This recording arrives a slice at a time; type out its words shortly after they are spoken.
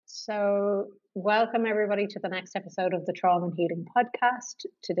So, welcome everybody to the next episode of the Trauma and Healing podcast.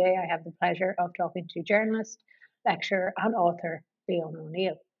 Today, I have the pleasure of talking to journalist, lecturer, and author Leona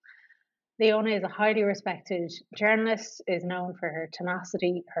O'Neill. Leona is a highly respected journalist, is known for her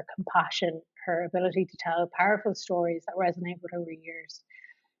tenacity, her compassion, her ability to tell powerful stories that resonate with her readers.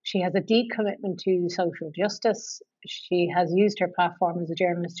 She has a deep commitment to social justice. She has used her platform as a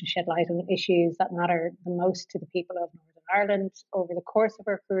journalist to shed light on issues that matter the most to the people of Northern Ireland. Over the course of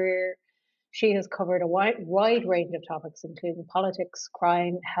her career, she has covered a wide range of topics, including politics,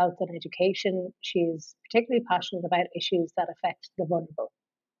 crime, health, and education. She is particularly passionate about issues that affect the vulnerable.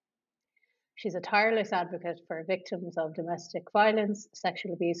 She's a tireless advocate for victims of domestic violence,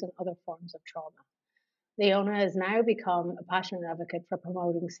 sexual abuse, and other forms of trauma. Leona has now become a passionate advocate for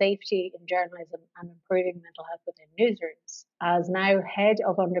promoting safety in journalism and improving mental health within newsrooms. As now head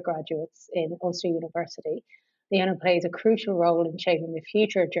of undergraduates in Ulster University, Leona plays a crucial role in shaping the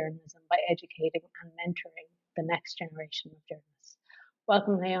future of journalism by educating and mentoring the next generation of journalists.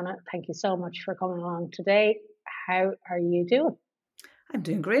 Welcome, Leona. Thank you so much for coming along today. How are you doing? I'm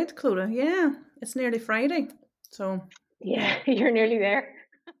doing great, Clodagh. Yeah, it's nearly Friday. So Yeah, you're nearly there.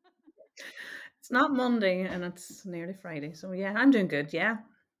 it's not Monday and it's nearly Friday. So yeah, I'm doing good. Yeah.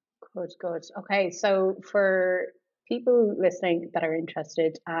 Good, good. Okay, so for people listening that are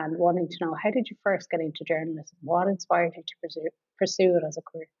interested and wanting to know, how did you first get into journalism? What inspired you to pursue it as a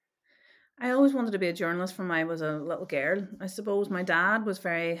career? I always wanted to be a journalist from I was a little girl. I suppose my dad was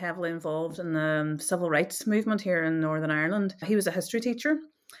very heavily involved in the civil rights movement here in Northern Ireland. He was a history teacher.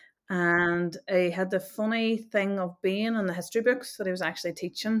 And he had the funny thing of being in the history books that he was actually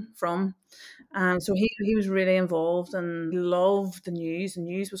teaching from. And so he was really involved and loved the news. The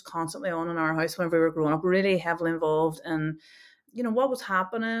news was constantly on in our house whenever we were growing up, really heavily involved in, what was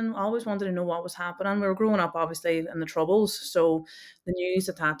happening. I always wanted to know what was happening. We were growing up, obviously, in the Troubles. So the news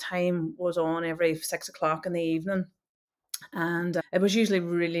at that time was on every 6 o'clock in the evening. And it was usually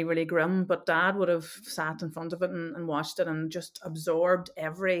really, really grim, but Dad would have sat in front of it and watched it and just absorbed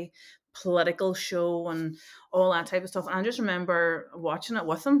every political show and all that type of stuff. And I just remember watching it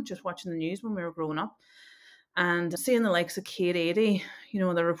with him, just watching the news when we were growing up and seeing the likes of Kate 80,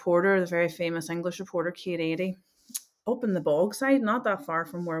 the reporter, the very famous English reporter, Kate 80, up in the bog side, not that far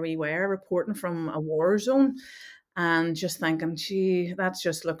from where we were, reporting from a war zone and just thinking, gee, that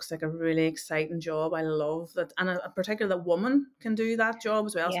just looks like a really exciting job. I love that. And a particular that woman can do that job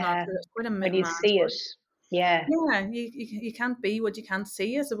as well. Yeah, It's quite a when you man's see it. work. Yeah, Yeah, you can't be what you can't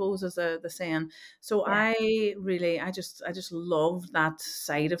see, I suppose, is the saying. So yeah. I just love that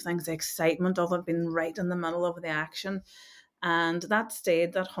side of things, the excitement of it, being right in the middle of the action. And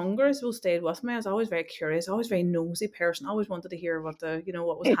that hunger, I suppose, stayed with me. I was always very curious, always very nosy person. I always wanted to hear what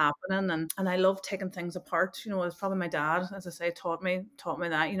was happening, and I love taking things apart. It's probably my dad, as I say, taught me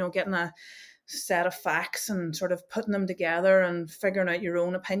that. Getting a set of facts and sort of putting them together and figuring out your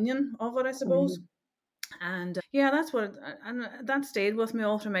own opinion of it, I suppose. Mhm. And yeah, and that stayed with me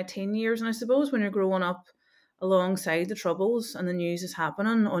all through my teen years. And I suppose when you're growing up alongside the troubles and the news is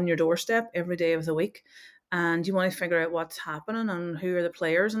happening on your doorstep every day of the week, and you want to figure out what's happening and who are the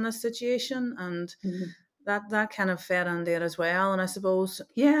players in this situation, and Mhm. that kind of fed into it as well. And I suppose,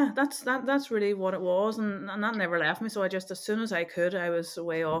 yeah, that's really what it was, and that never left me. So I just, as soon as I could, I was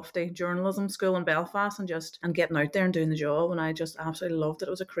away off to journalism school in Belfast and getting out there and doing the job, and I just absolutely loved it.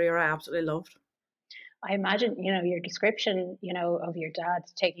 It was a career I absolutely loved. I imagine, your description, of your dad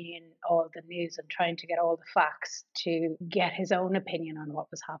taking in all the news and trying to get all the facts to get his own opinion on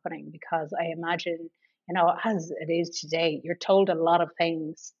what was happening. Because I imagine, as it is today, you're told a lot of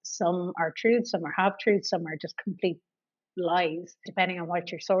things. Some are truth, some are half truth, some are just complete lies, depending on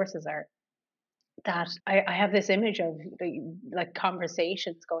what your sources are. That I have this image of like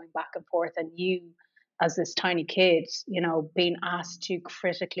conversations going back and forth, and you, as this tiny kid, being asked to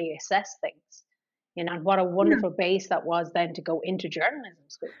critically assess things, and what a Yeah. wonderful base that was then to go into journalism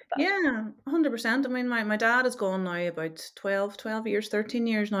school with that. Yeah, 100%. I mean, my dad is gone now about 12 years, 13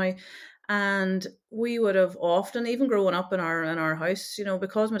 years now. And we would have often, even growing up in our house,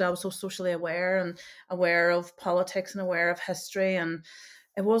 because my dad was so socially aware and aware of politics and aware of history. And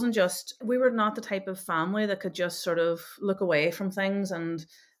it wasn't just, we were not the type of family that could just sort of look away from things and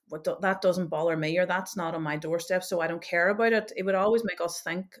that doesn't bother me, or that's not on my doorstep, so I don't care about it. It would always make us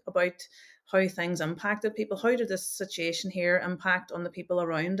think about how things impacted people. How did this situation here impact on the people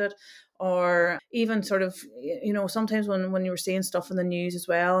around it? or even sort of, sometimes when you were seeing stuff in the news as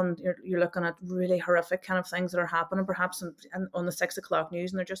well, and you're looking at really horrific kind of things that are happening, perhaps on the 6 o'clock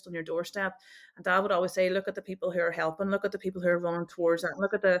news, and they're just on your doorstep. And Dad would always say, look at the people who are helping, look at the people who are running towards that,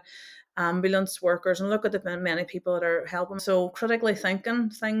 look at the ambulance workers, and look at the many people that are helping. So critically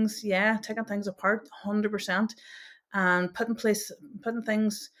thinking things, yeah, taking things apart, 100%, and putting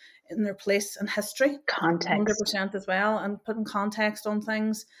things in their place in history, Context. 100% as well, and putting context on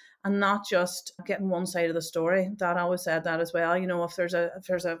things, and not just getting one side of the story. Dad always said that as well. If there's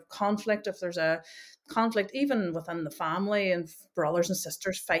a conflict, even within the family, and brothers and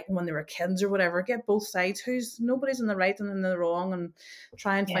sisters fighting when they were kids or whatever, get both sides. Nobody's in the right and in the wrong, and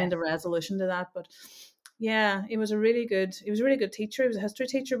try and Yeah. find a resolution to that. But yeah, he was a really good teacher. He was a history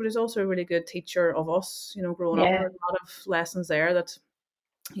teacher, but he's also a really good teacher of us. Growing up, Yeah. there were a lot of lessons there that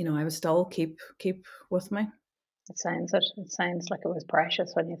I would still keep with me. It sounds like it was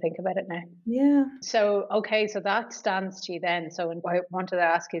precious when you think about it now. Yeah. So, okay, so that stands to you then. So, I wanted to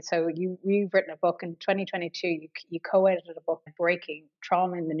ask you. So, you've written a book in 2022. You co-edited a book, "Breaking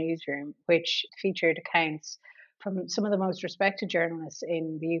Trauma in the Newsroom," which featured accounts from some of the most respected journalists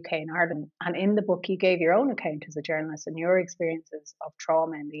in the UK and Ireland. And in the book, you gave your own account as a journalist and your experiences of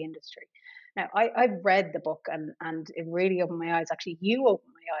trauma in the industry. Now, I've read the book, and it really opened my eyes. Actually, you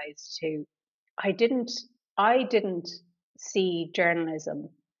opened my eyes to. I didn't I didn't see journalism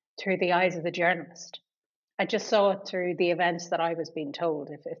through the eyes of the journalist. I just saw it through the events that I was being told,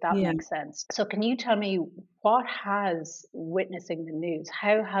 if that Yeah. makes sense. So, can you tell me, what has witnessing the news,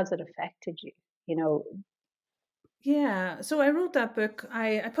 how has it affected you? You know, Yeah, so I wrote that book.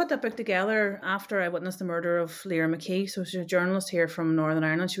 I put that book together after I witnessed the murder of Leora McKee. So she's a journalist here from Northern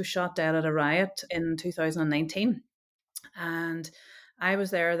Ireland. She was shot dead at a riot in 2019, and I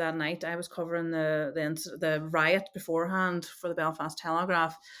was there that night. I was covering the riot beforehand for the Belfast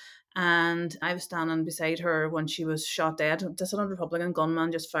Telegraph, and I was standing beside her when she was shot dead. A dissident Republican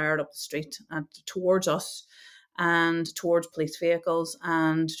gunman just fired up the street towards us and towards police vehicles,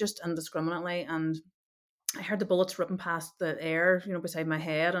 and just indiscriminately. And I heard the bullets ripping past the air, beside my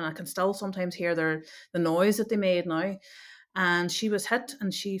head, and I can still sometimes hear the noise that they made now. And she was hit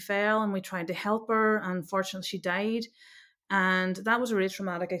and she fell, and we tried to help her. Unfortunately, she died. And that was a really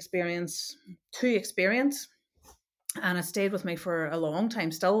traumatic experience to experience. And it stayed with me for a long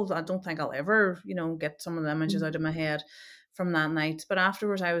time. Still, I don't think I'll ever, get some of the images out of my head from that night. But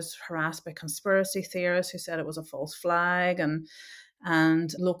afterwards, I was harassed by conspiracy theorists who said it was a false flag, and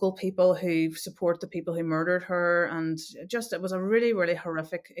local people who support the people who murdered her. And just, it was a really, really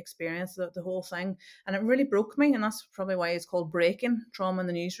horrific experience, the whole thing. And it really broke me. And that's probably why it's called Breaking Trauma in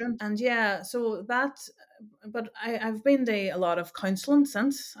the Newsroom. And yeah, so but I've been to a lot of counselling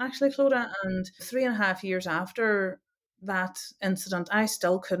since, actually, Clodagh. And 3.5 years after that incident, I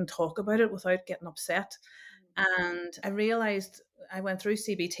still couldn't talk about it without getting upset. And I realized, I went through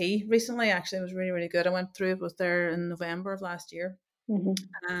CBT recently. Actually, it was really, really good. I went through it with there in November of last year, mhm.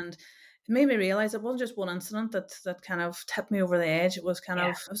 and it made me realize it wasn't just one incident that kind of tipped me over the edge. Yeah. It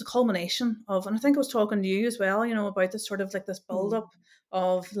was a culmination of, and I think I was talking to you as well, about this sort of like this build Mm. up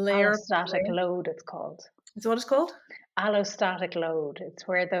of layer upon Allostatic layer. load, it's called. Is that what it's called? Allostatic load. It's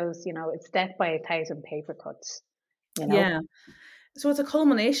where those, it's death by 1,000 paper cuts, you know? Yeah. So it's a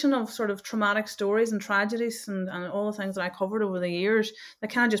culmination of sort of traumatic stories and tragedies, and all the things that I covered over the years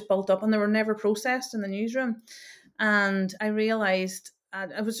that kind of just built up, and they were never processed in the newsroom. And I realized,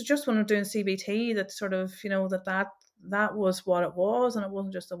 it was just when I was doing CBT, that sort of, that was what it was, and it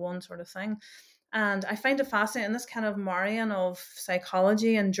wasn't just the one sort of thing. And I find it fascinating, this kind of marrying of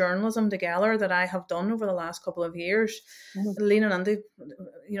psychology and journalism together that I have done over the last couple of years, Mhm, leaning into,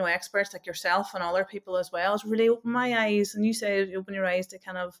 experts like yourself and other people as well, has really opened my eyes. And you say you open your eyes to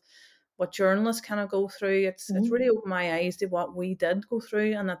kind of what journalists kind of go through. It's mhm. really opened my eyes to what we did go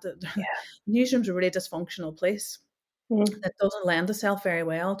through, and that the Yeah. newsroom's a really dysfunctional place Mhm, that doesn't lend itself very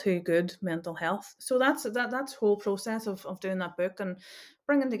well to good mental health. So that's the whole process of doing that book and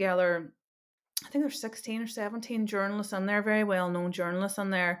bringing together, I think there's 16 or 17 journalists in there, very well known journalists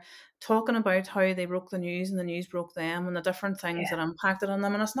in there, talking about how they broke the news and the news broke them, and the different things yeah. that impacted on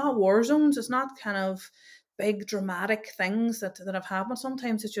them. And it's not war zones, it's not kind of big dramatic things that have happened.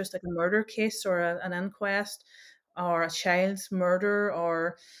 Sometimes it's just like a murder case, or an inquest, or a child's murder,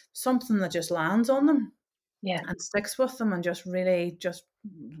 or something that just lands on them Yeah. and sticks with them, and just really just,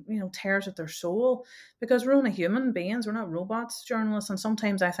 tears at their soul, because we're only human beings, we're not robots, journalists. And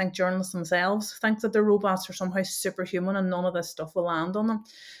sometimes I think journalists themselves think that they're robots or somehow superhuman, and none of this stuff will land on them.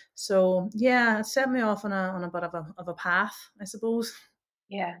 So yeah, it set me off on a bit of a path, I suppose.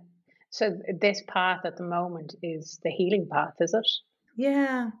 Yeah. So this path at the moment is the healing path, is it?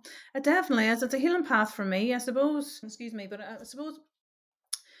 Yeah, it definitely is. It's a healing path for me, I suppose. Excuse me, but I suppose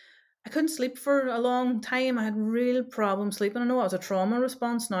I couldn't sleep for a long time. I had real problems sleeping. I know it was a trauma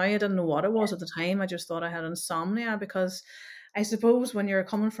response now. I didn't know what it was at the time. I just thought I had insomnia because I suppose when you're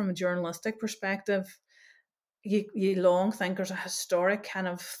coming from a journalistic perspective, you long think there's a historic kind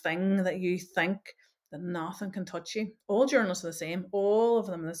of thing that you think that nothing can touch you. All journalists are the same. All of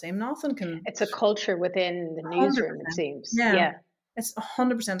them are the same. Nothing can It's a culture within the newsroom, it 100%. seems. Yeah. Yeah. It's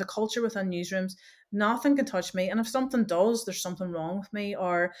 100% a culture within newsrooms. Nothing can touch me. And if something does, there's something wrong with me,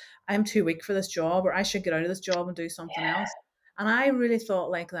 or I'm too weak for this job, or I should get out of this job and do something Yeah. else. And I really thought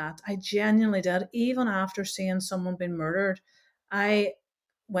like that. I genuinely did. Even after seeing someone being murdered, I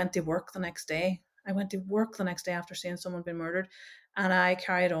went to work the next day. I went to work the next day after seeing someone being murdered. And I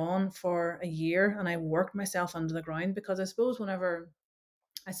carried on for a year and I worked myself into the ground because I suppose whenever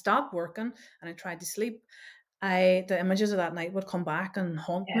I stopped working and I tried to sleep, the images of that night would come back and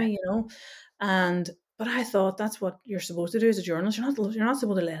haunt Yeah. me, and but I thought that's what you're supposed to do as a journalist. You're not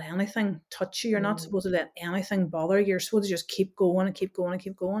supposed to let anything touch you. You're not Mm. supposed to let anything bother you. You're supposed to just keep going and keep going and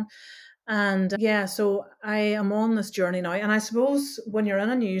keep going. And yeah, so I am on this journey now. And I suppose when you're in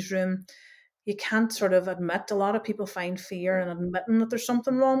a newsroom, you can't sort of admit. A lot of people find fear in admitting that there's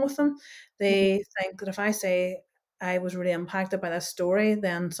something wrong with them. Mm. They think that if I say I was really impacted by this story,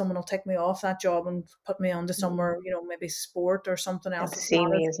 then someone will take me off that job and put me onto somewhere, Mm. maybe sport or something And else that's see not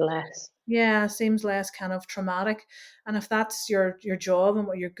me as as less. yeah, seems less kind of traumatic. And if that's your job and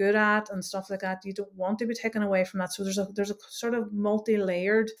what you're good at and stuff like that, you don't want to be taken away from that. So there's a sort of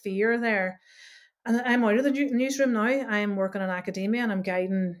multi-layered fear there. And I'm out of the newsroom now. I'm working in academia and I'm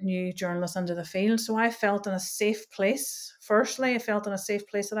guiding new journalists into the field. So I felt in a safe place. Firstly, I felt in a safe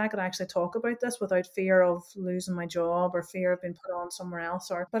place that I could actually talk about this without fear of losing my job or fear of being put on somewhere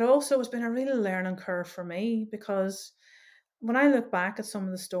else. But also, it's been a real learning curve for me because when I look back at some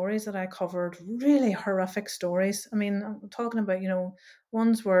of the stories that I covered, really horrific stories. I mean, I'm talking about,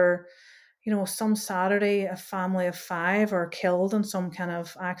 ones where, some Saturday a family of five are killed in some kind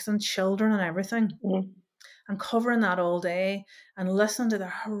of accident, children and everything. Mm. And covering that all day and listening to the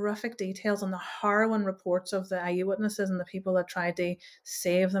horrific details and the harrowing reports of the eyewitnesses and the people that tried to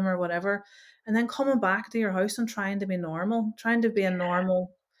save them or whatever. And then coming back to your house and trying to be normal, trying to be a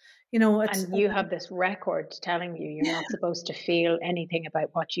normal, it's, And you have this record telling you you're not yeah, supposed to feel anything about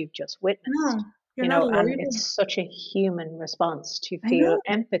what you've just witnessed. no, you're not And allowed to. it's such a human response to I know. feel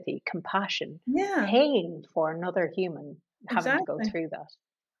empathy, compassion, Yeah, pain for another human having to go exactly. through that.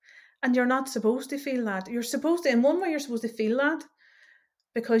 And you're not supposed to feel that. You're supposed to, in one way, you're supposed to feel that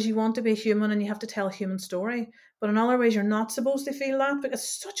because you want to be human and you have to tell a human story. But in other ways, you're not supposed to feel that because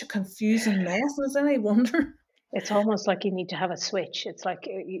it's such a confusing mess. Is any wonder? It's almost like you need to have a switch. It's like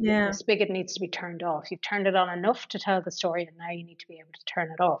the Yeah. spigot needs to be turned off. You've turned it on enough to tell the story, and now you need to be able to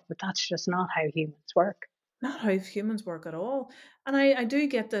turn it off. But that's just not how humans work. Not how humans work at all. And I do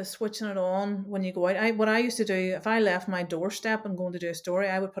get the switching it on when you go out. What I used to do, if I left my doorstep and going to do a story,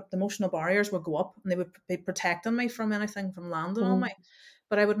 I would put the emotional barriers would go up and they would be protecting me from anything from landing on me. Mm,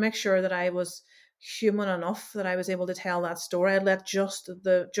 But I would make sure that I was human enough that I was able to tell that story. I'd let just a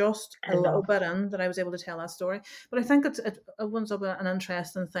little enough. bit in that I was able to tell that story. But I think it opens up an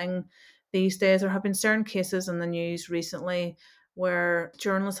interesting thing these days. There have been certain cases in the news recently where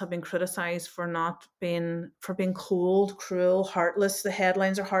journalists have been criticised for being cold, cruel, heartless. The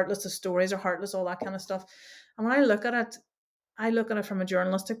headlines are heartless, the stories are heartless, all that kind of stuff. And when I look at it from a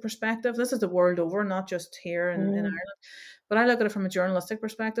journalistic perspective. This is the world over, not just here in Mm, Ireland. But I look at it from a journalistic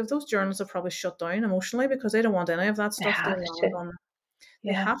perspective. Those journalists have probably shut down emotionally because they don't want any of that they stuff to have land to. on.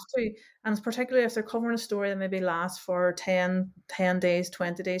 They Yeah. have to. And it's particularly if they're covering a story that maybe lasts for 10 days,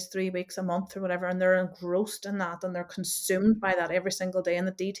 20 days, 3 weeks, a month or whatever, and they're engrossed in that and they're consumed by that every single day and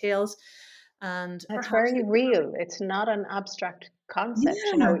the details. And It's perhaps, very real. It's not an abstract concept.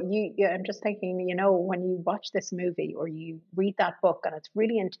 yeah, I'm just thinking, when you watch this movie or you read that book and it's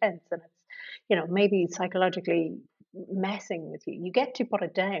really intense and it's, maybe psychologically messing with you, you get to put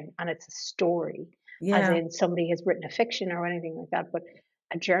it down and it's a story, as yeah, in somebody has written a fiction or anything like that. But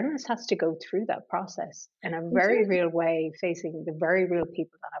a journalist has to go through that process in a they very do. real way, facing the very real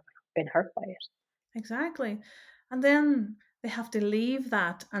people that have been hurt by it. Exactly. And then they have to leave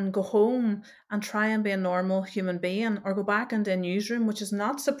that and go home and try and be a normal human being or go back into a newsroom, which is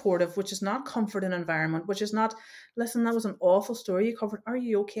not supportive, which is not comforting environment, which is not, listen, that was an awful story you covered. Are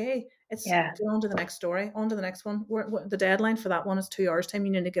you okay? It's Yeah, get on to the next story, on to the next one. The deadline for that one is 2 hours time.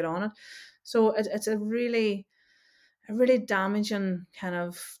 You need to get on it. So it's a really damaging kind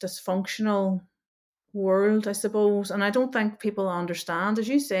of dysfunctional world, I suppose. And I don't think people understand, as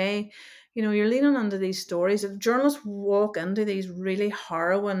you say, you're leaning into these stories. Journalists walk into these really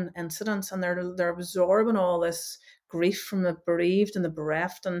harrowing incidents, and they're absorbing all this grief from the bereaved and the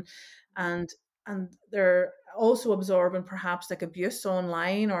bereft, and and they're also absorbing perhaps like abuse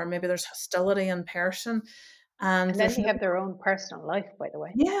online, or maybe there's hostility in person, and And then there's they no, have their own personal life, by the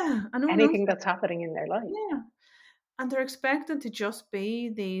way. yeah, I know Anything nothing. that's happening in their life. Yeah, and they're expected to just be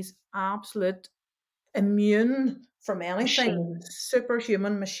these absolute immune from anything, Machines.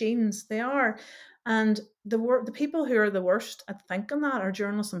 superhuman machines. They are. And the people who are the worst at thinking that are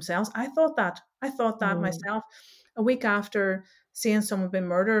journalists themselves. I thought that Mm. myself. A week after seeing someone being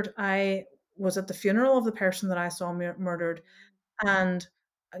murdered, I was at the funeral of the person that I saw murdered, and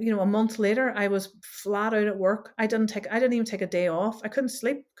a month later, I was flat out at work. I didn't even take a day off. I couldn't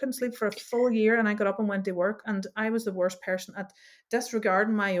sleep for a full year, and I got up and went to work. And I was the worst person at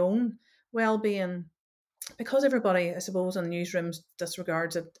disregarding my own well-being, because everybody, I suppose, in newsrooms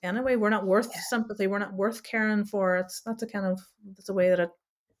disregards it anyway. We're not worth sympathy. We're not worth caring for. That's a way that it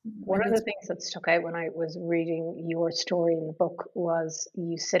One maybe of the it's. things that stuck out when I was reading your story in the book was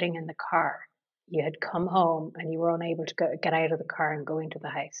you sitting in the car. You had come home and you were unable to get out of the car and go into the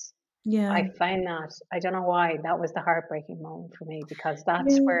house. Yeah, I find that, I don't know why, that was the heartbreaking moment for me, because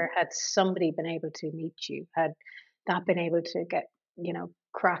that's yeah, where, had somebody been able to meet you, had that been able to get,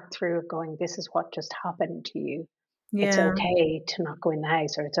 crack through it, going, this is what just happened to you. It's yeah, okay to not go in the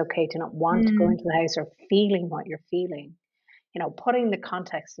house, or it's okay to not want to go mm, into the house, or feeling what you're feeling. Putting the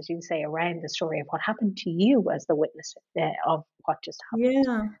context, as you say, around the story of what happened to you as the witness of what just happened,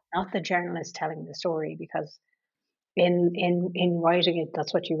 yeah. not the journalist telling the story, because in writing it,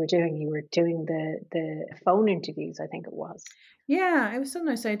 that's what you were doing. You were doing the phone interviews, I think it was. Yeah, I was sitting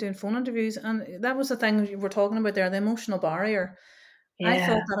outside doing phone interviews, and that was the thing you were talking about there, the emotional barrier. I thought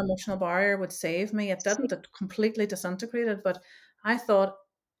Yeah. that emotional barrier would save me. It didn't. It completely disintegrated. But I thought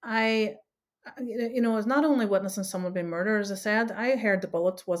I, I was not only witnessing someone being murdered. As I said, I heard the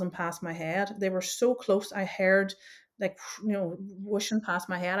bullet wasn't past my head. They were so close. I heard, like, whooshing past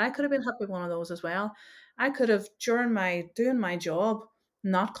my head. I could have been hit with one of those as well. I could have, during my doing my job,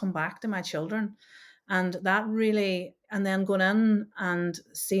 not come back to my children. And that really, and then going in and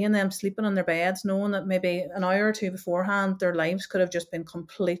seeing them sleeping in their beds, knowing that maybe an hour or two beforehand, their lives could have just been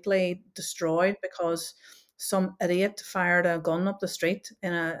completely destroyed because some idiot fired a gun up the street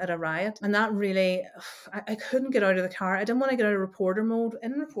at a riot. And that really, I couldn't get out of the car. I didn't want to get out of reporter mode.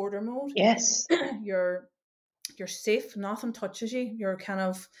 In reporter mode, Yes. you're you're safe. Nothing touches you. You're kind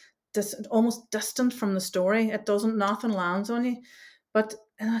of almost distant from the story. It doesn't. Nothing lands on you. But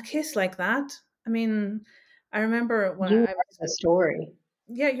in a case like that, I mean, I remember when You I are was. the story.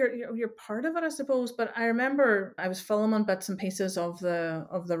 Yeah, you're part of it, I suppose. But I remember I was filming bits and pieces of the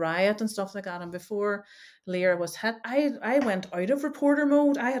riot and stuff like that. And before Lear was hit, I went out of reporter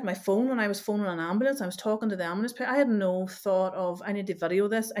mode. I had my phone when I was phoning an ambulance. I was talking to the ambulance. I had no thought of, I need to video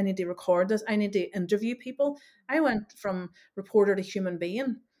this. I need to record this. I need to interview people. I went from reporter to human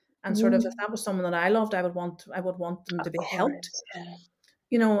being, and sort of, if Mm, that was someone that I loved, I would want them of to be helped. course, yeah.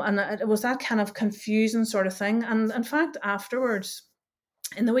 And it was that kind of confusing sort of thing. And in fact, afterwards,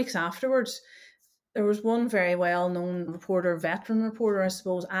 in the weeks afterwards, there was one very well known reporter, veteran reporter, I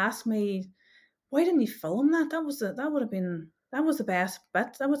suppose, asked me, "Why didn't you film that? That was the best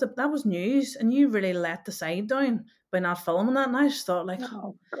bit. That was news, and you really let the side down by not filming that." And I just thought, like,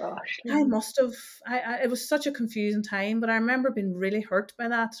 Oh gosh, I Leona. must have. It was such a confusing time, but I remember being really hurt by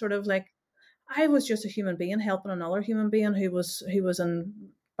that. Sort of like, I was just a human being helping another human being who was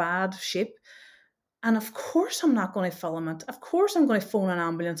in bad shape, and of course, I'm not going to film it. Of course, I'm going to phone an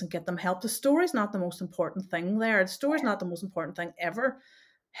ambulance and get them help. The story's not the most important thing there. The story's not the most important thing ever.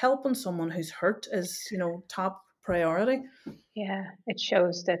 Helping someone who's hurt is, top priority. Yeah, it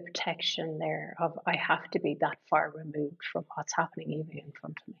shows the protection there of, I have to be that far removed from what's happening even in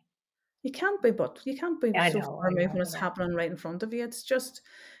front of me. You can't be I so know, far I removed when know, it's yeah. happening right in front of you. It's just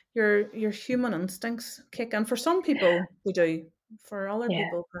your human instincts kick in. For some people, they do. For other Yeah.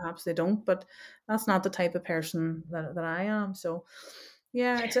 people, perhaps they don't. But that's not the type of person that I am. So,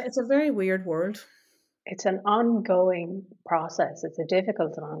 yeah, it's a very weird world. It's an ongoing process. It's a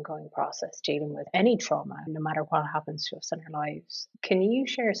difficult and ongoing process dealing with any trauma, no matter what happens to us in our lives. Can you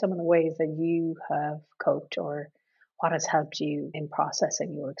share some of the ways that you have coped, or what has helped you in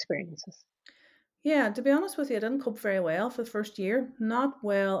processing your experiences? Yeah, to be honest with you, I didn't cope very well for the first year. Not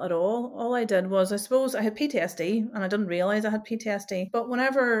well at all. All I did was, I suppose, I had PTSD, and I didn't realize I had PTSD. But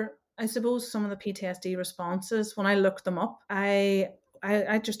whenever, I suppose, some of the PTSD responses, when I looked them up, I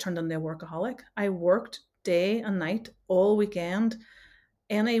just turned into a workaholic. I worked day and night all weekend.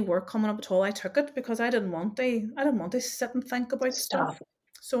 Any work coming up at all, I took it because I didn't want to. I didn't want to sit and think about Stop. stuff.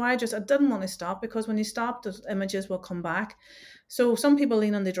 So I didn't want to stop, because when you stop, the images will come back. So some people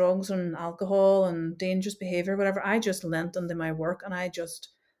lean on the drugs and alcohol and dangerous behavior, whatever. I just leant into my work, and I just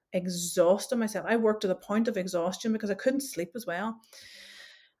exhausted myself. I worked to the point of exhaustion because I couldn't sleep as well.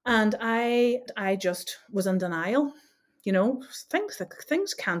 And I just was in denial. You know,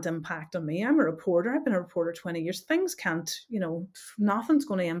 things can't impact on me. I'm a reporter. I've been a reporter 20 years. Things can't, nothing's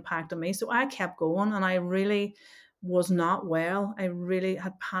going to impact on me. So I kept going, and I really was not well. I really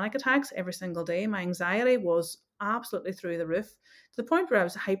had panic attacks every single day. My anxiety was absolutely through the roof, to the point where I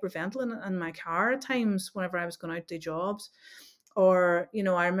was hyperventilating in my car at times whenever I was going out to jobs. Or,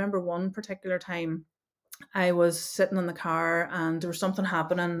 I remember one particular time I was sitting in the car, and there was something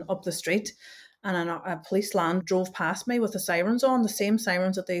happening up the street, and a police van drove past me with the sirens on, the same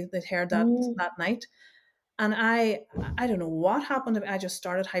sirens that they'd heard Mm, that night. And I don't know what happened. I just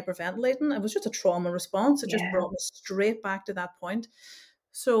started hyperventilating. It was just a trauma response. It just yeah. brought me straight back to that point.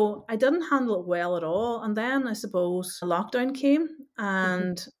 So I didn't handle it well at all. And then I suppose lockdown came, Mhm.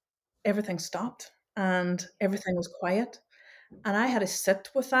 and everything stopped, and everything was quiet. And I had to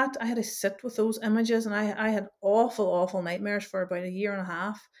sit with that. I had to sit with those images, and I had awful, awful nightmares for about a year and a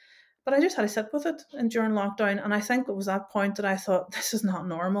half. But I just had to sit with it and during lockdown. And I think it was that point that I thought, this is not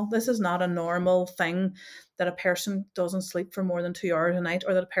normal. This is not a normal thing, that a person doesn't sleep for more than 2 hours a night,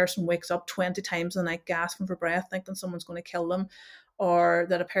 or that a person wakes up 20 times a night gasping for breath, thinking someone's going to kill them, or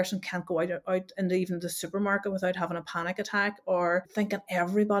that a person can't go out into even the supermarket without having a panic attack, or thinking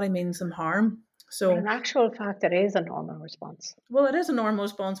everybody means them harm. But in So, actual fact, it is a normal response. well, it is a normal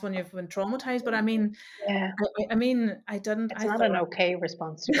response when you've been traumatized, but I mean, Yeah. I didn't, It's I not an thought, okay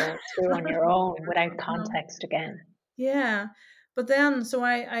response to go through on your own without no. context again. Yeah. But then, so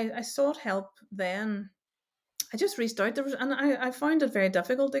I sought help then. I just reached out. And I found it very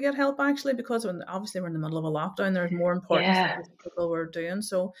difficult to get help, actually, because obviously we're in the middle of a lockdown, there's more important Yeah. things people were doing.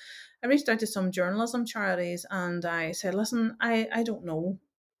 So I reached out to some journalism charities, and I said, listen, I don't know.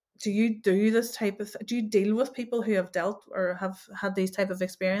 Do you do this type of, do you deal with people who have dealt or have had these type of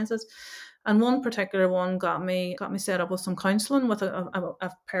experiences? And one particular one got me set up with some counselling with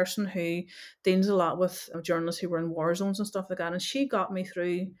a person who deals a lot with journalists who were in war zones and stuff like that. And she got me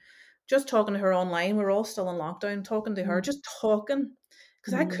through just talking to her online. We were all still in lockdown, talking to her, Mm, just talking,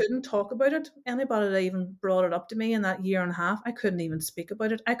 because I mm. couldn't talk about it. Anybody that even brought it up to me in that year and a half, I couldn't even speak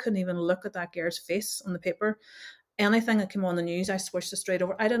about it. I couldn't even look at that girl's face on the paper. Anything that came on the news, I switched it straight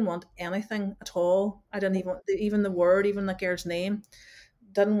over. I didn't want anything at all. I didn't even the word, even the girl's name.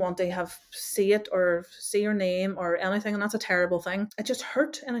 Didn't want to have see it or see her name or anything, and that's a terrible thing. It just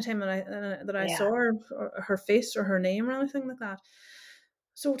hurt anytime that I Yeah. saw her, or her face or her name or anything like that.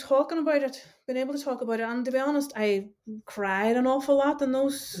 So talking about it, being able to talk about it, and to be honest, I cried an awful lot in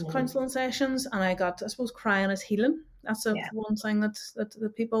those Mm, counselling sessions, and I suppose, crying is healing. That's yeah. one thing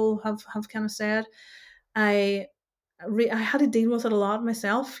that people have kind of said. I I had to deal with it a lot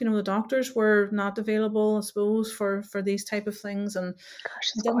myself. The doctors were not available, I suppose, for these type of things, and Gosh, I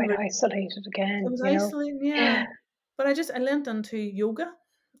it's didn't quite really. isolated It again, was isolating, yeah. Yeah. But I leant into yoga.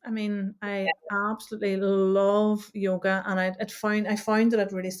 I mean, I absolutely love yoga, and I found that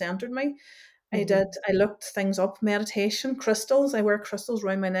it really centered me. I Hmm. did. I looked things up, meditation, crystals. I wear crystals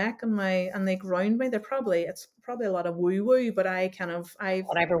around my neck and they ground me. It's probably a lot of woo woo, but I've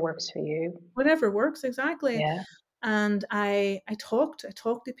Whatever works for you. whatever works exactly. Yeah. And I talked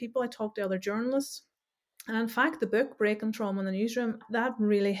to people. I talked to other journalists. And in fact, the book Breaking Trauma in the Newsroom, that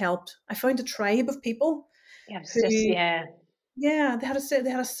really helped. I found a tribe of people Yeah. It's just, who, yeah. yeah, they had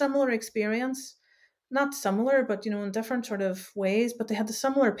a similar experience. Not similar, but in different sort of ways, but they had the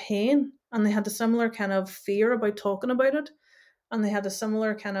similar pain, and they had the similar kind of fear about talking about it, and they had a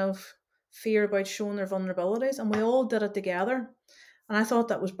similar kind of fear about showing their vulnerabilities, and we all did it together. And I thought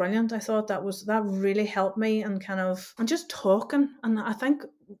that was brilliant. I thought that really helped me, and kind of, and just talking. And I think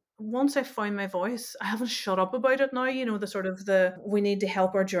once I found my voice, I haven't shut up about it now. The sort of the, we need to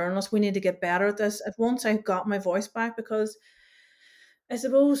help our journalists, we need to get better at this. At once I got my voice back, because I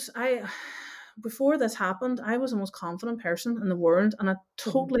suppose before this happened, I was the most confident person in the world, and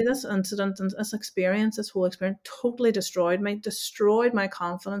Hmm. this incident and this whole experience totally destroyed my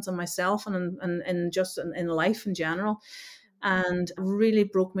confidence in myself, and just in life in general, and really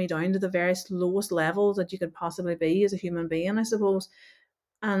broke me down to the very lowest level that you could possibly be as a human being, I suppose.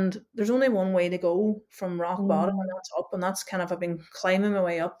 And there's only one way to go from rock bottom, and Mm, that's up, and that's kind of, I've been climbing my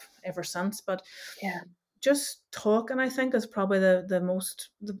way up ever since. But yeah. just talking, I think, is probably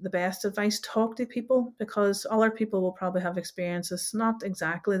the best advice. Talk to people, because other people will probably have experiences not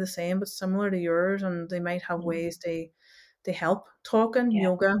exactly the same but similar to yours, and they might have Mm, ways they help. Talking, yeah.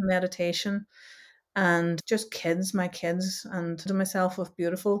 yoga, meditation, and just my kids, and to myself with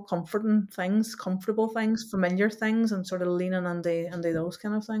beautiful, comforting things, comfortable things, familiar things, and sort of leaning into those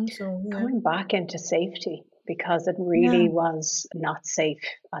kind of things. So yeah, Coming back into safety because it yeah, really was not safe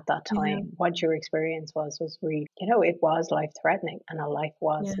at that yeah, time. What your experience was really, you know, it was life threatening and a life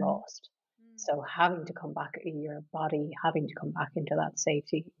was yeah. lost. So having to come back, your body having to come back into that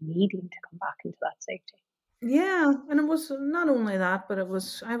safety, needing to come back into that safety. Yeah, and it was not only that, but I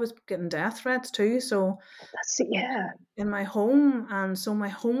was getting death threats too. So That's yeah, in my home, and so my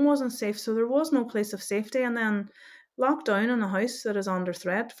home wasn't safe. So there was no place of safety, and then lockdown in a house that is under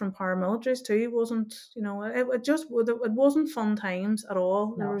threat from paramilitaries too wasn't. It just it wasn't fun times at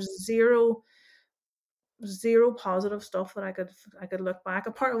all. There no, was zero positive stuff that I could look back.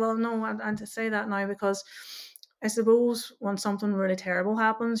 Apart, well, no, and to say that now because I suppose when something really terrible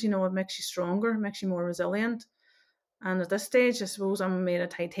happens, it makes you stronger, it makes you more resilient. And at this stage, I suppose I'm made of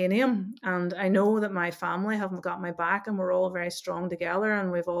titanium. And I know that my family have got my back and we're all very strong together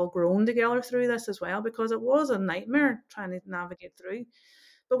and we've all grown together through this as well because it was a nightmare trying to navigate through.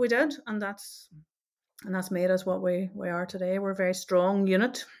 But we did, and that's made us what we are today. We're a very strong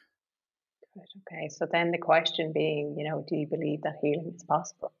unit. right, okay. So then the question being, do you believe that healing is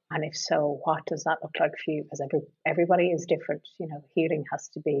possible? And if so, what does that look like for you? Because everybody is different. Healing has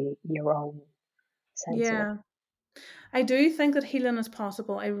to be your own sense of it. Yeah. I do think that healing is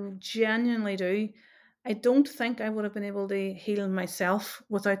possible. I genuinely do. I don't think I would have been able to heal myself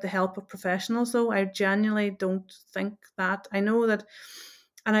without the help of professionals, though. I genuinely don't think that. I know that,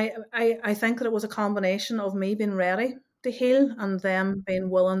 and I think that it was a combination of me being ready to heal and them being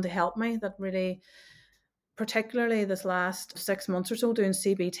willing to help me that really, particularly this last 6 months or so doing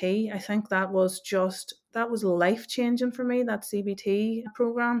CBT, I think that was life changing for me, that CBT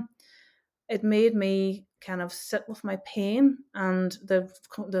program. It made me kind of sit with my pain, and the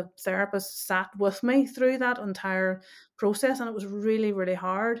therapist sat with me through that entire process, and it was really really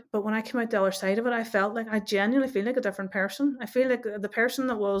hard. But when I came out the other side of it, I genuinely feel like a different person. I feel like the person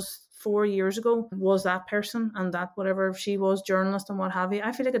that was 4 years ago was that person, and that whatever she was, journalist and what have you,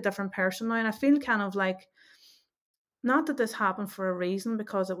 I feel like a different person now, and I feel kind of like, not that this happened for a reason,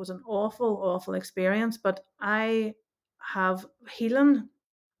 because it was an awful awful experience, but I have healing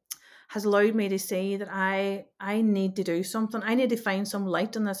has allowed me to see that I need to do something. I need to find some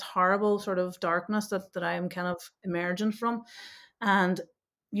light in this horrible sort of darkness that I am kind of emerging from, and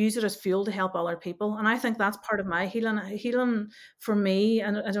use it as fuel to help other people. And I think that's part of my healing. Healing for me,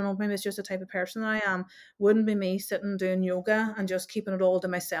 and I don't know, maybe it's just the type of person that I am, wouldn't be me sitting doing yoga and just keeping it all to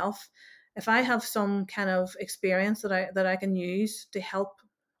myself. If I have some kind of experience that I can use to help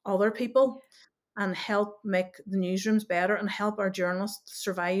other people and help make the newsrooms better and help our journalists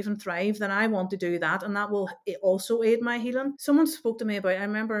survive and thrive, then I want to do that. And that will also aid my healing. Someone spoke to me about, I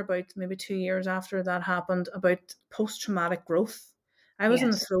remember about maybe 2 years after that happened, about post traumatic growth. I was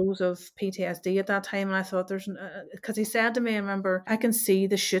in the Yes. throes of PTSD at that time, and I thought because he said to me, I remember, I can see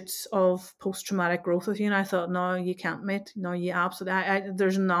the shoots of post traumatic growth with you. And I thought, no, you can't, mate. No, you absolutely,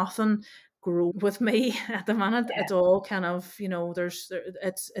 there's nothing grow with me at the minute. Yeah. It's all kind of,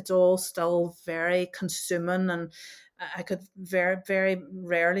 it's all still very consuming, and I could very very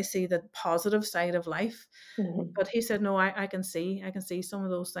rarely see the positive side of life. Mhm. But he said, no, I can see some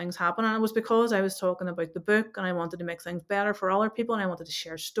of those things happen. And it was because I was talking about the book and I wanted to make things better for other people and I wanted to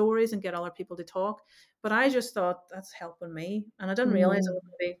share stories and get other people to talk. But I just thought that's helping me. And I didn't realize it Mm. was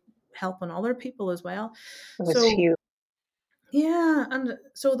going to be helping other people as well. It was So huge. yeah, and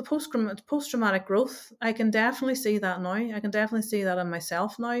so the post traumatic growth, I can definitely see that now. I can definitely see that in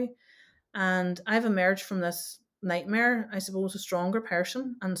myself now, and I've emerged from this nightmare, I suppose, a stronger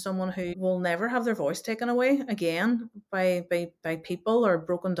person and someone who will never have their voice taken away again by people or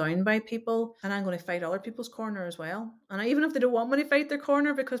broken down by people. And I'm going to fight other people's corner as well. And even if they don't want me to fight their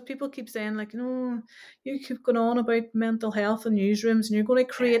corner, because people keep saying, like, you keep going on about mental health and newsrooms and you're going to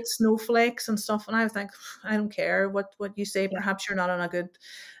Yeah. create snowflakes and stuff. And I think, I don't care what you say. Yeah. Perhaps you're not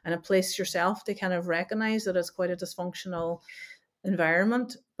in a place yourself to kind of recognize that it's quite a dysfunctional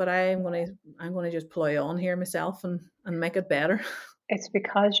environment, but I'm gonna just ploy on here myself and make it better. It's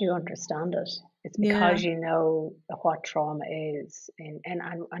because you understand it. It's Yeah, because you know what trauma is,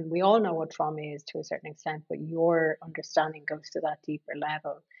 and we all know what trauma is to a certain extent, but your understanding goes to that deeper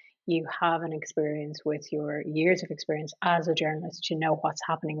level. You have an experience with your years of experience as a journalist. You know what's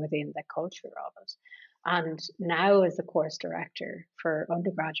happening within the culture of it. And now, as the course director for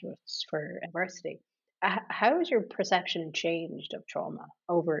undergraduates for university, how has your perception changed of trauma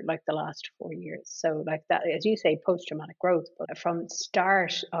over like the last 4 years? So, like that, as you say, post traumatic growth, but from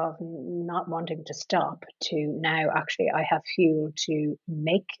start of not wanting to stop to now, actually, I have fuel to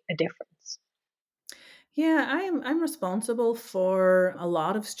make a difference. Yeah, I'm responsible for a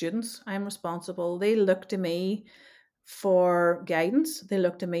lot of students. I'm responsible. They look to me for guidance. They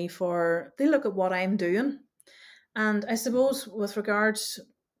look at what I'm doing. And I suppose with regards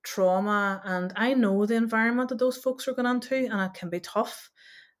trauma, and I know the environment that those folks are going into, and it can be tough.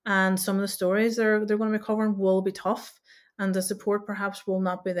 And some of the stories they're going to be covering will be tough, and the support perhaps will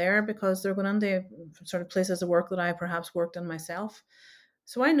not be there because they're going into sort of places of work that I perhaps worked in myself.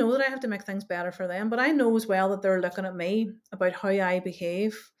 So I know that I have to make things better for them, but I know as well that they're looking at me about how I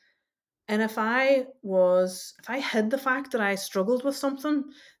behave. And if I hid the fact that I struggled with something,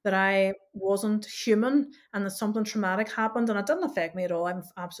 that I wasn't human, and that something traumatic happened and it didn't affect me at all, I'm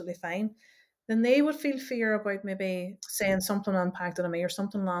absolutely fine, then they would feel fear about maybe saying something impacted on me or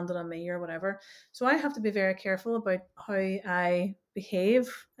something landed on me or whatever. So I have to be very careful about how I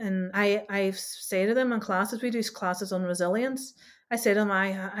behave. And I say to them in classes, we do classes on resilience. I say to them, I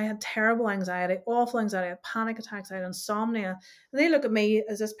had terrible anxiety, awful anxiety, I had panic attacks, I had insomnia. And they look at me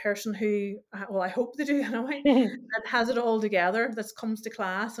as this person who, well, I hope they do anyway, that has it all together, that comes to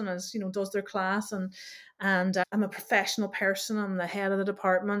class and does their class, and I'm a professional person. I'm the head of the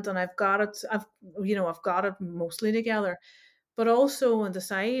department, and I've got it mostly together. But also on the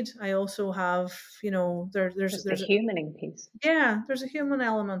side, I also have, Just the there's humaning piece. yeah, there's a human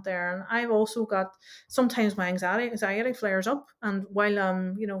element there, and I've also got sometimes my anxiety flares up, and while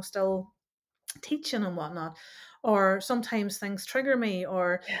I'm still teaching and whatnot, or sometimes things trigger me,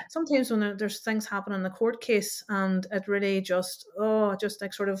 or Yeah. sometimes when there's things happen in the court case and it really just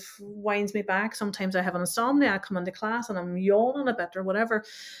like sort of winds me back. Sometimes I have an insomnia, I come into class and I'm yawning a bit or whatever.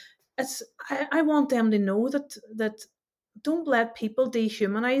 I want them to know that don't let people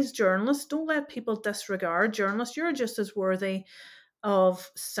dehumanize journalists, don't let people disregard journalists. You're just as worthy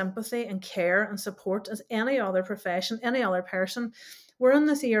of sympathy and care and support as any other profession, any other person. We're in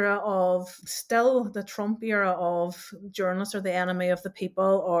this era of still the Trump era of journalists are the enemy of the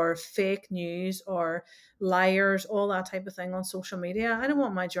people, or fake news, or liars, all that type of thing on social media. I don't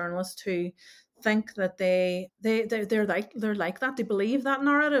want my journalists to think that they're like that. They believe that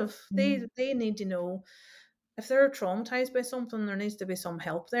narrative. Mm. They need to know if they're traumatized by something, there needs to be some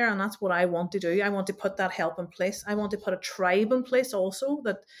help there. And that's what I want to do. I want to put that help in place. I want to put a tribe in place also,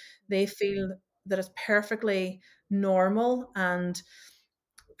 that they feel that it's perfectly normal and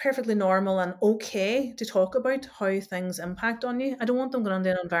okay to talk about how things impact on you. I don't want them going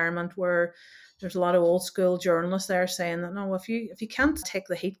into an environment where there's a lot of old school journalists there saying that no, if you can't take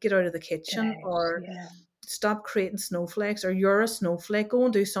the heat, get out of the Get kitchen, out. or Yeah. stop creating snowflakes, or you're a snowflake, go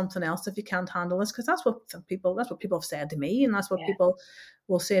and do something else if you can't handle this, because that's what people have said to me, and that's what Yeah. people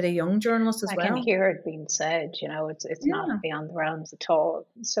will say to young journalists as I can well. hear it being said, it's not Yeah. beyond the realms at all.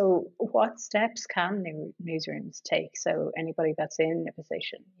 So, what steps can newsrooms take? So, anybody that's in a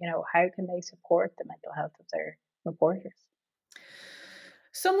position, how can they support the mental health of their reporters?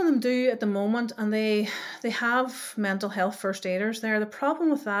 Some of them do at the moment, and they have mental health first aiders there. The problem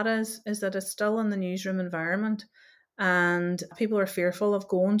with that is that it's still in the newsroom environment, and people are fearful of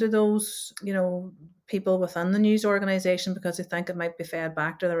going to those people within the news organization because they think it might be fed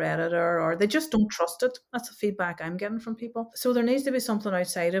back to their editor, or they just don't trust it. That's the feedback I'm getting from people. So there needs to be something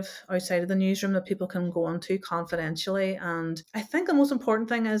outside of the newsroom that people can go into confidentially. And I think the most important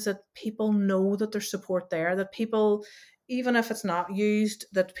thing is that people know that there's support there, that people, even if it's not used,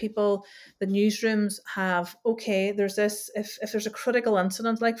 that people, the newsrooms have, okay, there's this, if there's a critical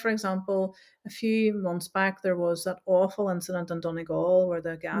incident, like for example, a few months back there was that awful incident in Donegal where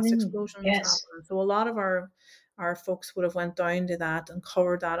the gas explosions Yes. happened. So a lot of our folks would have went down to that and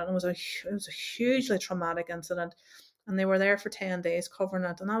covered that, and it was a hugely traumatic incident, and they were there for 10 days covering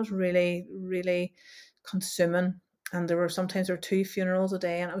it, and that was really, really consuming. And there were two funerals a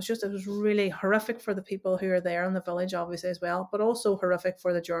day, and it was really horrific for the people who are there in the village, obviously, as well, but also horrific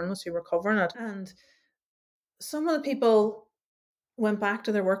for the journalists who were covering it. And some of the people went back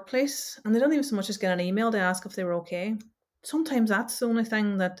to their workplace and they didn't even so much as get an email to ask if they were okay. Sometimes that's the only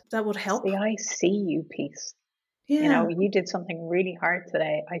thing that would It's help. the I see you piece. Yeah, You did something really hard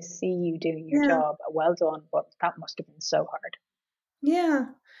today. I see you doing your yeah, job. Well done, but that must have been so hard. yeah.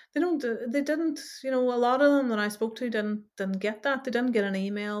 They didn't, a lot of them that I spoke to didn't get that. They didn't get an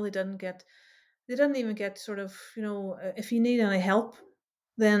email. They didn't even get sort of, if you need any help,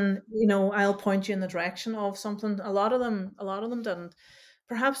 then, I'll point you in the direction of something. A lot of them didn't.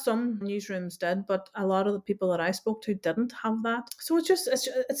 Perhaps some newsrooms did, but a lot of the people that I spoke to didn't have that. So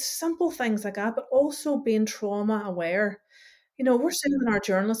it's simple things like that, but also being trauma aware. We're sending our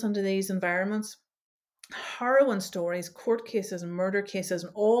journalists into these environments, harrowing stories, court cases, murder cases,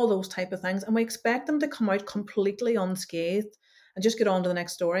 and all those type of things, and we expect them to come out completely unscathed and just get on to the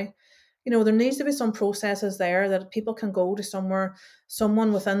next story. There needs to be some processes there that people can go to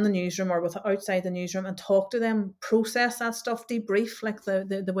someone within the newsroom or outside the newsroom and talk to them, process that stuff, debrief like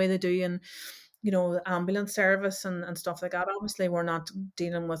the way they do in, the ambulance service and stuff like that. Obviously, we're not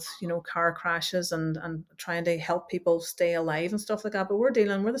dealing with, car crashes and trying to help people stay alive and stuff like that. But we're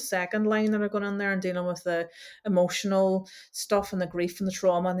the second line that are going in there and dealing with the emotional stuff and the grief and the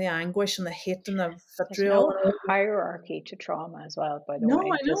trauma and the anguish and the hate and the There's vitriol no and all. hierarchy to trauma as well, by the No, way.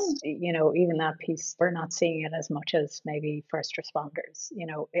 I know. Just, even that piece, we're not seeing it as much as maybe first responders.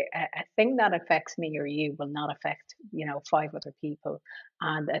 A thing that affects me or you will not affect, five other people.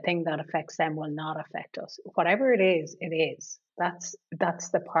 And a thing that affects them will not affect us. Whatever it is, it is. That's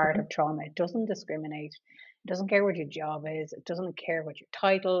the part of trauma. It doesn't discriminate. It doesn't care what your job is. It doesn't care what your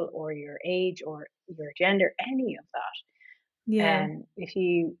title or your age or your gender, any of that. Yeah. And if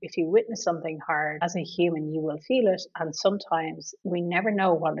you witness something hard as a human, you will feel it. And sometimes we never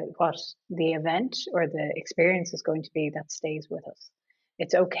know what the event or the experience is going to be that stays with us.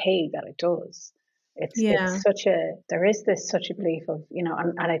 It's okay that it does. Yeah. It's such a there is this such a belief of,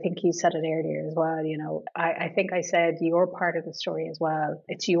 and I think you said it earlier as well. I think I said you're part of the story as well.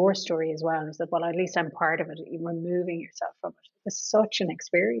 It's your story as well. I said, well, at least I'm part of it. You're removing yourself from it. It's such an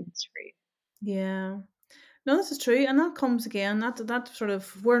experience for you. Yeah. No, this is true, and that comes again. That sort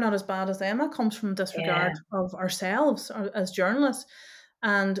of we're not as bad as them. That comes from disregard Yeah, of ourselves as journalists,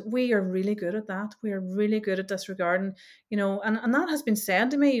 and we are really good at that. We are really good at disregarding, and that has been said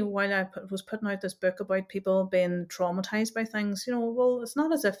to me while I was putting out this book about people being traumatized by things. Well, it's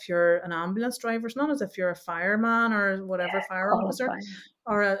not as if you're an ambulance driver. It's not as if you're a fireman or whatever yeah, fire officer, qualifying.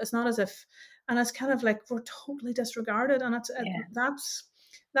 or it's not as if, and it's kind of like we're totally disregarded, and Yeah.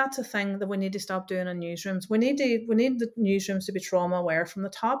 that's a thing that we need to stop doing in newsrooms. We need the newsrooms to be trauma aware from the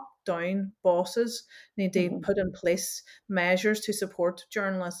top down. Bosses need to Mhm. put in place measures to support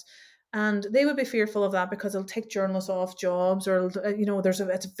journalists. And they would be fearful of that because it'll take journalists off jobs, or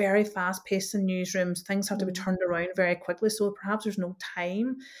it's very fast paced in newsrooms. Things have to be Mm, turned around very quickly, so perhaps there's no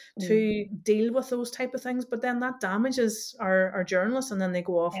time mm, to deal with those type of things. But then that damages our journalists, and then they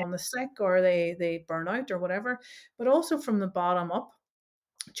go off yeah, on the sick or they burn out or whatever. But also from the bottom up,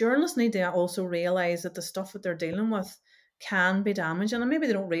 journalists need to also realize that the stuff that they're dealing with can be damaging, and maybe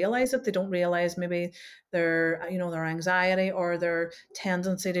they don't realize it. They don't realize maybe their anxiety or their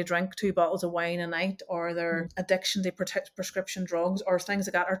tendency to drink 2 bottles of wine a night or their mm, addiction to prescription drugs or things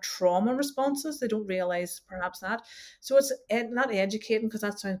like that are trauma responses. They don't realize perhaps that. So it's not educating, because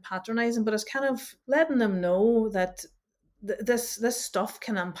that sounds patronizing, but it's kind of letting them know that this stuff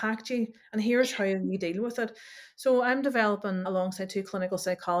can impact you, and here's how you deal with it. So I'm developing, alongside two clinical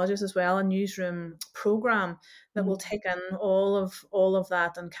psychologists as well, a newsroom program that will mm, take in all of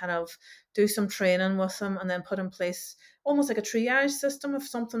that and kind of do some training with them, and then put in place almost like a triage system. If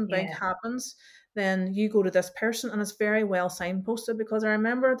something big yeah, happens, then you go to this person, and it's very well signposted, because I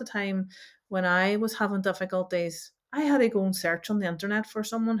remember at the time when I was having difficulties, I had to go and search on the internet for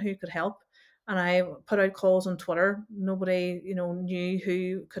someone who could help, and I put out calls on Twitter. Nobody, knew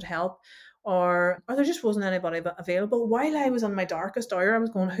who could help, or there just wasn't anybody available. While I was on my darkest hour, I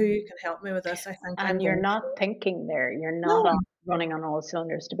was going, "Who mm. can help me with this? I think I'm And you're going." not thinking there. You're not No, running on all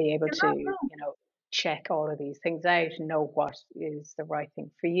cylinders to be able you're to, not. No. check all of these things out and know what is the right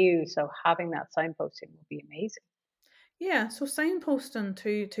thing for you. So having that signposting would be amazing. Yeah, so signposting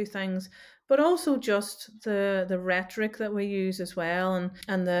two things, but also just the rhetoric that we use as well,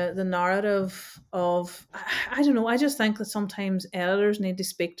 and the narrative of, I don't know. I just think that sometimes editors need to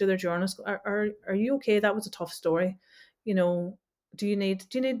speak to their journalists. Are you okay? That was a tough story. You know, do you need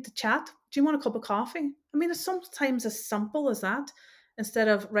to chat? Do you want a cup of coffee? I mean, it's sometimes as simple as that. Instead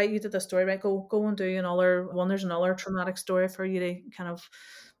of, right, you did the story, right, go and do another one. There's another traumatic story for you to kind of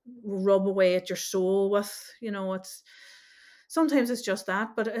rub away at your soul with. It's sometimes it's just that,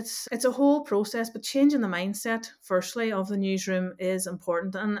 but it's a whole process. But changing the mindset, firstly, of the newsroom is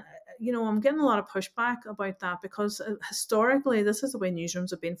important. And I'm getting a lot of pushback about that, because historically this is the way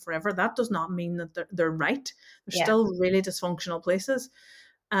newsrooms have been forever. That does not mean that they're right. They're Yeah. still really dysfunctional places.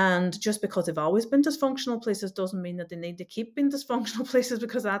 And just because they've always been dysfunctional places doesn't mean that they need to keep being dysfunctional places,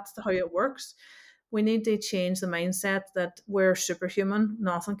 because that's how it works. We need to change the mindset that we're superhuman,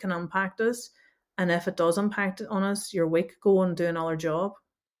 nothing can impact us. And if it does impact on us, you're weak, go and do another job.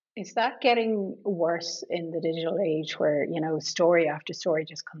 Is that getting worse in the digital age where, story after story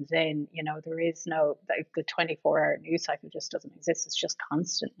just comes in? There is no, like, the 24-hour news cycle just doesn't exist. It's just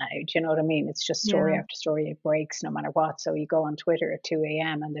constant now. Do you know what I mean? It's just story Yeah. after story. It breaks no matter what. So you go on Twitter at 2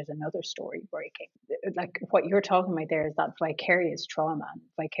 a.m. and there's another story breaking. Like what you're talking about there is that vicarious trauma.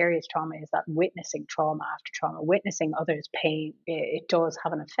 Vicarious trauma is that witnessing trauma after trauma, witnessing others' pain. It does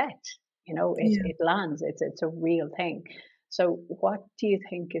have an effect. Yeah. it lands. It's a real thing. So, what do you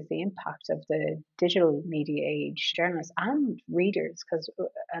think is the impact of the digital media age, journalists and readers? Because,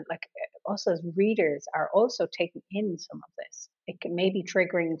 like us as readers, are also taking in some of this. It can maybe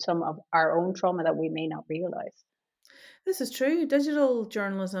triggering some of our own trauma that we may not realize. This is true. Digital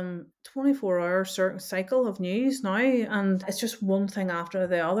journalism, 24-hour certain cycle of news now, and it's just one thing after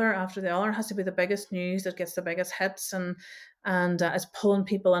the other after the other. It has to be the biggest news that gets the biggest hits, and it's pulling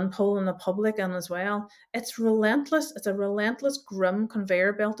people in, pulling the public in as well. It's relentless. It's a relentless, grim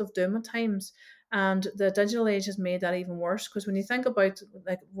conveyor belt of doom at times. And the digital age has made that even worse because when you think about,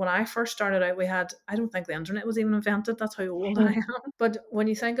 like, when I first started out, I don't think the internet was even invented. That's how old I am. But when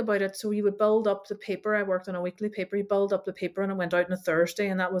you think about it, so you would build up the paper. I worked on a weekly paper. You build up the paper and it went out on a Thursday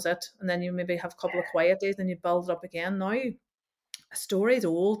and that was it. And then you maybe have a couple of quiet days, then you build it up again. Now a story is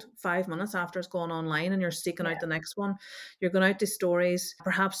old 5 minutes after it's gone online and you're seeking out Yeah. the next one. You're going out to stories.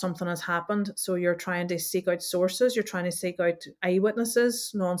 Perhaps something has happened. So you're trying to seek out sources. You're trying to seek out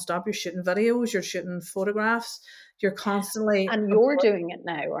eyewitnesses nonstop. You're shooting videos. You're shooting photographs. You're constantly, And you're doing it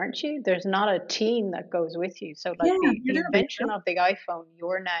now, aren't you? There's not a team that goes with you. So, like yeah, the you're doing it by invention yourself. of the iPhone,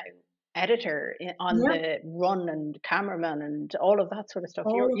 you're now editor on Yeah, the run and cameraman and all of that sort of stuff.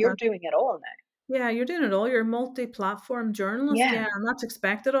 all of You're that. doing it all now. Yeah, you're doing it all. You're a multi-platform journalist, Yeah. yeah, and that's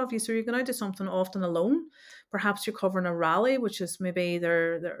expected of you. So you're going to do something often alone. Perhaps you're covering a rally, which is maybe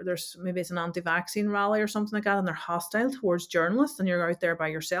there's maybe it's an anti-vaccine rally or something like that, and they're hostile towards journalists, and you're out there by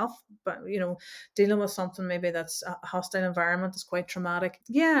yourself. But dealing with something maybe that's a hostile environment is quite traumatic.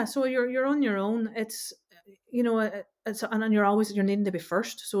 Yeah, so you're on your own. It's it's and you're needing to be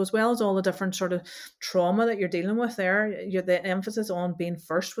first. So as well as all the different sort of trauma that you're dealing with there, you're the emphasis on being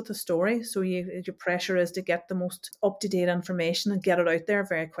first with the story. So your pressure is to get the most up to date information and get it out there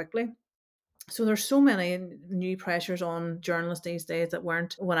very quickly. So there's so many new pressures on journalists these days that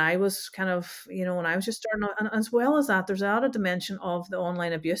weren't when I was kind of, when I was just starting out. And as well as that, there's a added dimension of the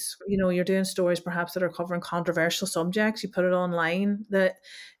online abuse. You're doing stories perhaps that are covering controversial subjects. You put it online. The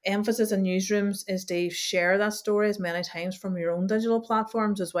emphasis in newsrooms is to share that story as many times from your own digital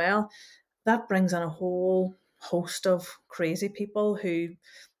platforms as well. That brings in a whole host of crazy people who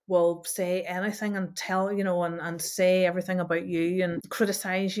will say anything and tell, and say everything about you and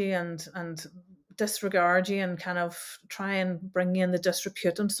criticize you and disregard you and kind of try and bring you in the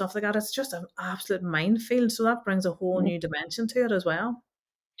disrepute and stuff like that. It's just an absolute minefield. So that brings a whole Mm. new dimension to it as well.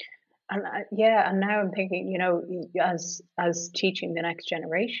 And yeah, and now I'm thinking, as teaching the next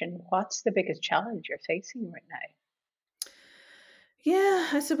generation, what's the biggest challenge you're facing right now? Yeah,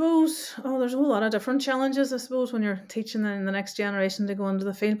 I suppose. Oh, there's a whole lot of different challenges, I suppose, when you're teaching the next generation to go into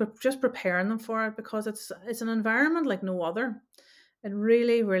the field, but just preparing them for it because it's an environment like no other. It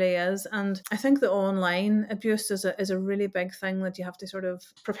really, really is. And I think the online abuse is a really big thing that you have to sort of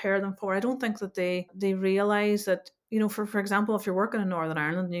prepare them for. I don't think that they realise that, for example, if you're working in Northern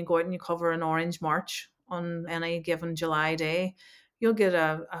Ireland and you go out and you cover an Orange March on any given July day, you'll get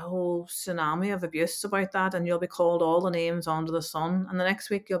a whole tsunami of abuse about that and you'll be called all the names under the sun. And the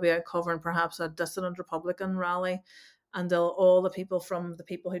next week you'll be out covering perhaps a dissident Republican rally and all the people from the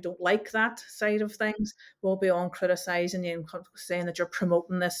people who don't like that side of things will be on criticising you and saying that you're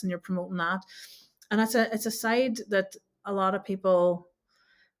promoting this and you're promoting that. And it's a side that a lot of people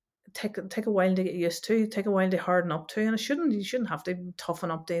take a while to get used to, take a while to harden up to, and you shouldn't have to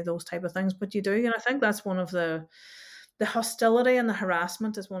toughen up to those type of things, but you do. And I think that's one of the hostility and the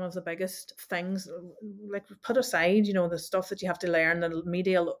harassment is one of the biggest things. Like, put aside, the stuff that you have to learn, the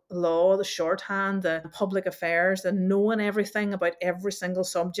media law, the shorthand, the public affairs, the knowing everything about every single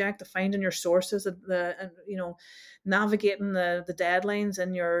subject, the finding your sources, navigating the deadlines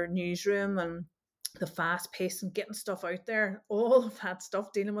in your newsroom and the fast pace and getting stuff out there, all of that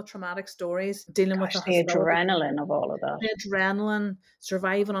stuff, dealing with traumatic stories, dealing with the Gosh, the hostility, adrenaline of all of that. the adrenaline,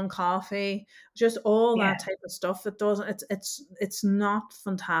 surviving on coffee, just all Yeah, that type of stuff. It doesn't. It's not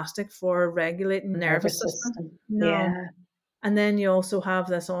fantastic for regulating the nervous nervous system. system. No. Yeah, And then you also have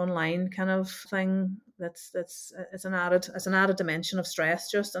this online kind of thing. That's it's an added dimension of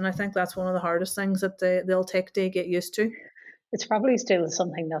stress. Just, and I think that's one of the hardest things that they'll take to get used to. it's probably still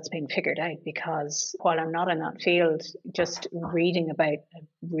something that's being figured out because while I'm not in that field, just reading about it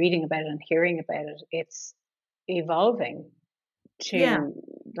and hearing about it, it's evolving Yeah. to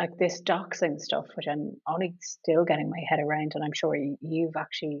like this doxing stuff, which I'm only still getting my head around, and I'm sure you've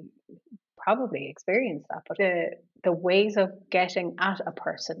actually probably experienced that. But the ways of getting at a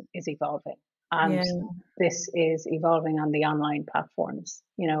person is evolving. and Yeah. this is evolving on the online platforms,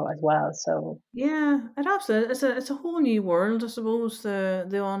 as well. So Yeah, it absolutely it's a whole new world, I suppose,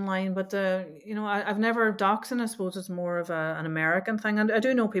 the online. But I've never doxing. I suppose it's more of an American thing, and I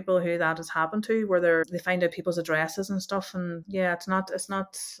do know people who that has happened to, where they find out people's addresses and stuff. And yeah, it's not.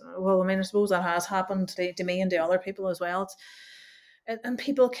 Well, I mean, I suppose that has happened to me and to other people as well. And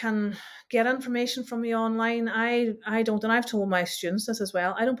people can get information from me online. I don't, and I've told my students this as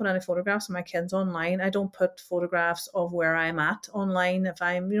well. I don't put any photographs of my kids online. I don't put photographs of where I'm at online. If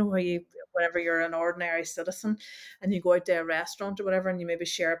I'm, how you, whenever you're an ordinary citizen and you go out to a restaurant or whatever, and you maybe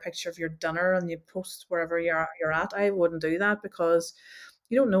share a picture of your dinner and you post wherever you're at, I wouldn't do that, because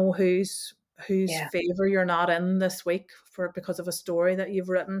you don't know whose yeah, favor you're not in this week for because of a story that you've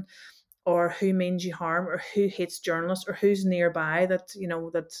written, or who means you harm, or who hates journalists, or who's nearby that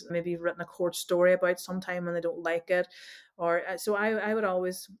that maybe you've written a court story about sometime and they don't like it. Or so I would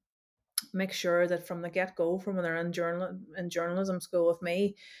always make sure that from the get-go, from when they're in journalism school with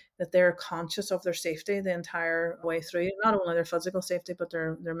me, that they're conscious of their safety the entire way through, not only their physical safety but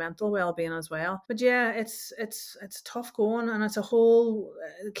their mental well-being as well. But yeah, it's tough going, and it's a whole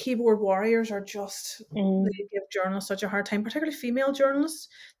keyboard warriors are just, mm, they give journalists such a hard time, particularly female journalists.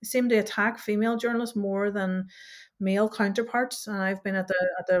 They seem to attack female journalists more than male counterparts, and I've been at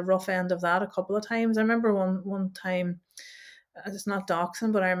the rough end of that a couple of times. I remember one time, it's not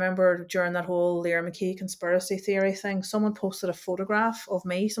doxing, but I remember during that whole Lear McKee conspiracy theory thing, someone posted a photograph of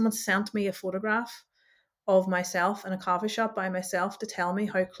me. Someone sent me a photograph of myself in a coffee shop by myself to tell me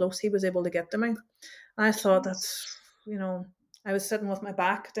how close he was able to get to me. And I thought, Jesus. that's, I was sitting with my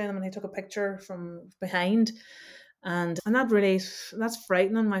back to him and he took a picture from behind. And that's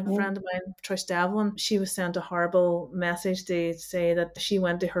frightening. My Mm, friend of mine, Trish Devlin, she was sent a horrible message to say that she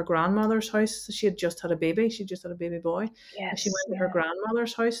went to her grandmother's house. She had just had a baby. She just had a baby boy. And she yes, went to her yeah.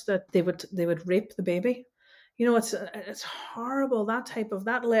 grandmother's house, that they would rape the baby. It's horrible,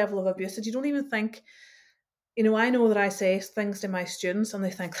 that level of abuse that you don't even think. I know that I say things to my students and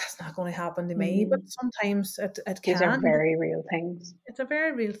they think that's not going to happen to me, but Mm, sometimes it these are can. very real things. It's a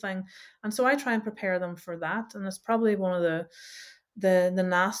very real thing, and so I try and prepare them for that. And it's probably one of the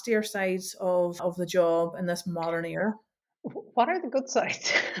nastier sides of the job in this modern era. What are the good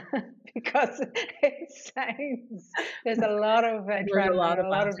sides? Because it sounds there's a lot of There's a trauma lot and of a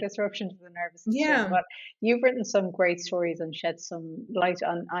lot bad of things. disruption to the nervous system. Yeah, But you've written some great stories and shed some light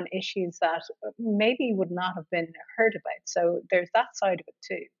on issues that maybe would not have been heard about. So there's that side of it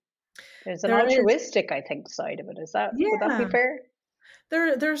too. There's an there is. altruistic, I think, side of it. Would that be Yeah, fair?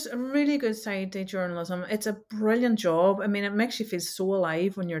 there's a really good side to journalism. It's a brilliant job. I mean, it makes you feel so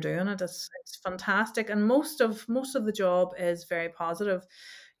alive when you're doing it. It's fantastic, and most of the job is very positive.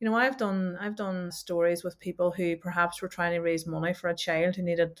 I've done stories with people who perhaps were trying to raise money for a child who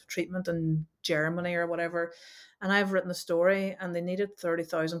needed treatment in Germany or whatever, and I've written a story and they needed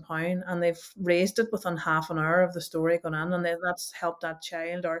 £30,000 and they've raised it within half an hour of the story going on, and that's helped that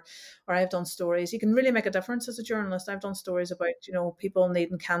child. Or I've done stories. You can really make a difference as a journalist. I've done stories about people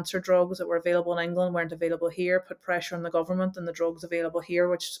needing cancer drugs that were available in England weren't available here, put pressure on the government, and the drugs available here,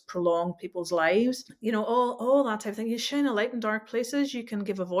 which prolonged people's lives. All that type of thing. You shine a light in dark places. You can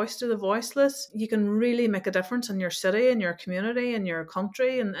give a voice to the voiceless. You can really make a difference in your city, in your community, in your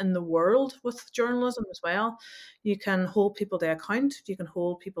country, and in the world with journalism as well. You can hold people to account. You can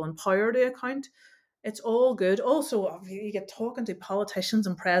hold people in power to account. It's all good. Also, you get talking to politicians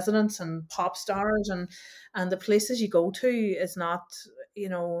and presidents and pop stars, and the places you go to is not,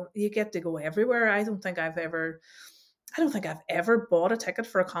 you get to go everywhere. I don't think I've ever bought a ticket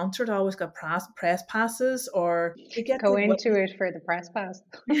for a concert. I always got press passes, or you get Go to into witness. it for the press pass.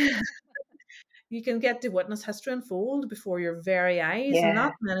 You can get to witness history unfold before your very eyes, and Yeah,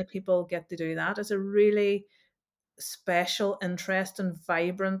 not many people get to do that. It's a really special, interesting,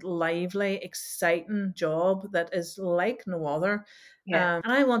 vibrant, lively, exciting job that is like no other. yeah,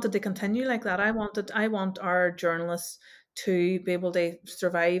 And I wanted to continue like that. I want our journalists to be able to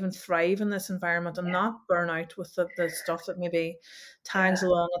survive and thrive in this environment and yeah, not burn out with the stuff that maybe tags yeah.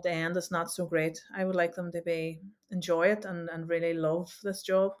 along at the end is not so great. I would like them to enjoy it and really love this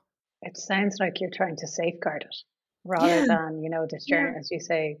job. It sounds like you're trying to safeguard it rather Yeah, than, this yeah, journey, as you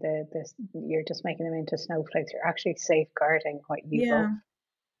say, you're just making them into snowflakes. You're actually safeguarding what you love.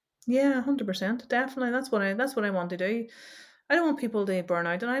 yeah. Yeah, 100%. Definitely. That's what I want to do. I don't want people to burn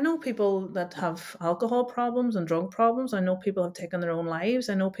out. And I know people that have alcohol problems and drug problems. I know people have taken their own lives.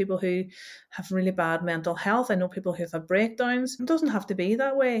 I know people who have really bad mental health. I know people who've had breakdowns. It doesn't have to be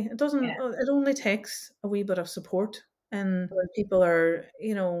that way. Yeah, It only takes a wee bit of support. And when people are,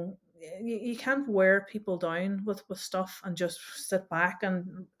 you can't wear people down with stuff and just sit back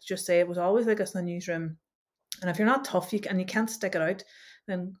and just say it was always like this in the newsroom. And if you're not tough, you can't stick it out,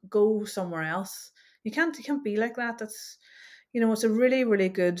 then go somewhere else. You can't be like that. That's, it's a really, really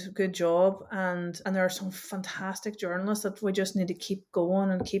good job, and there are some fantastic journalists that we just need to keep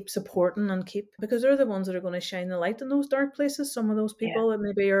going and keep supporting and keep, because they're the ones that are going to shine the light in those dark places. Some of those Yeah, people that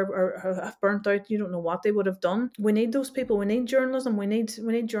maybe are have burnt out, you don't know what they would have done. We need those people. We need journalism. We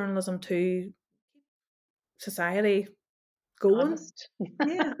need journalism to society going. honest.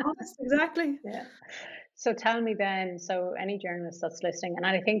 Yeah, honest, exactly. Yeah. So tell me then, so any journalist that's listening, and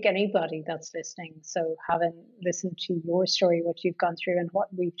I think anybody that's listening, so having listened to your story, what you've gone through, and what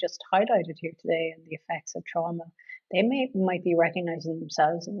we've just highlighted here today, and the effects of trauma, they might be recognizing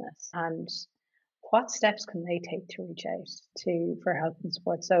themselves in this. And what steps can they take to reach out for help and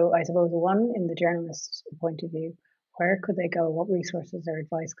support? So I suppose one, in the journalist point of view, where could they go? What resources or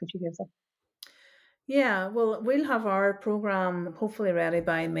advice could you give them? Yeah, well, we'll have our program hopefully ready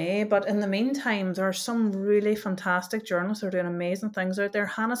by May. But in the meantime, there are some really fantastic journalists who are doing amazing things out there.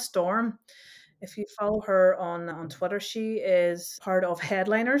 Hannah Storm, if you follow her on Twitter, she is part of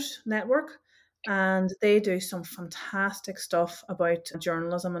Headliners Network, and they do some fantastic stuff about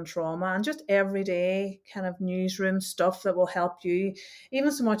journalism and trauma and just everyday kind of newsroom stuff that will help you.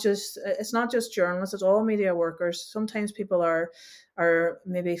 Even so much as it's not just journalists, it's all media workers. Sometimes people are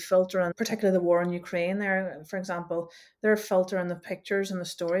maybe filtering, particularly the war in Ukraine there, for example, they're filtering the pictures and the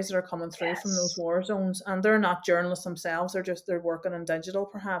stories that are coming through from those Yes. war zones, and they're not journalists themselves, they're working in digital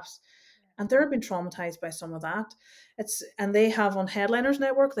perhaps, and they're being traumatized by some of that. And they have on Headliners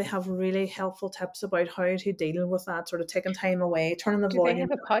Network, they have really helpful tips about how to deal with that, sort of taking time away, turning the Do they volume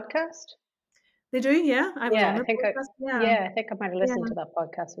have a down. podcast? They do, yeah. I was Yeah, on their podcast, yeah. I think I might have Yeah. listened to that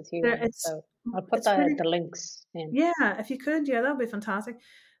podcast with you There on. So I'll put it's really, the links in. yeah, if you could, yeah, that'd be fantastic.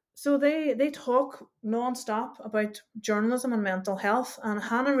 So they talk non-stop about journalism and mental health, and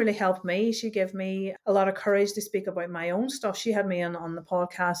Hannah really helped me. She gave me a lot of courage to speak about my own stuff. She had me on the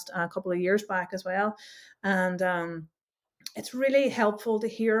podcast a couple of years back as well, and it's really helpful to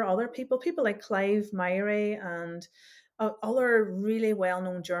hear other people like Clive Myrie and other really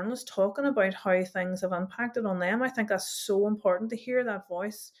well-known journalists talking about how things have impacted on them. I think that's so important to hear that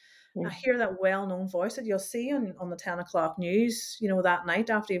voice. I Mm, hear that well-known voice that you'll see on the 10 o'clock news, that night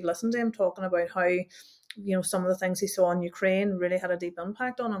after you've listened to him talking about how, some of the things he saw in Ukraine really had a deep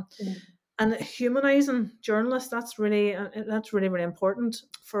impact on him. mm, And humanizing journalists, that's really, really important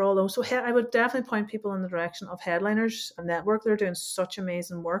for all those. So I would definitely point people in the direction of Headliners Network. They're doing such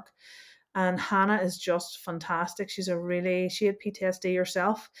amazing work. And Hannah is just fantastic. She had PTSD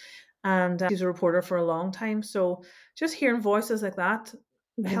herself, and she's a reporter for a long time. So just hearing voices like that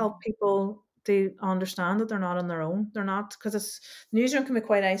mhm. help people to understand that they're not on their own. They're not, because newsroom can be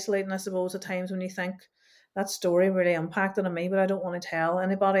quite isolating, I suppose, at times when you think that story really impacted on me, but I don't want to tell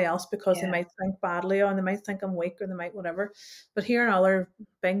anybody else because they Yeah, might think badly, or they might think I'm weak, or they might whatever. But hearing other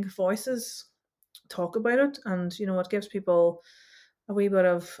big voices talk about it, and it gives people a wee bit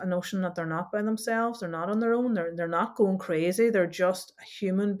of a notion that they're not by themselves, they're not on their own, they're not going crazy, they're just a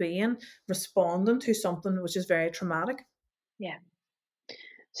human being responding to something which is very traumatic. yeah.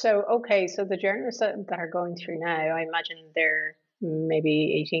 So, okay, so the journalists that are going through now, I imagine they're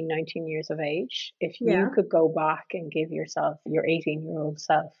maybe 18, 19 years of age. If you Yeah. could go back and give yourself, your 18-year-old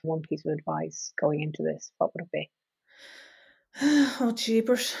self, one piece of advice going into this, what would it be? Oh,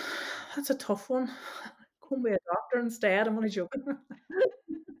 jeepers. That's a tough one. Go and be a doctor instead. I'm only joking.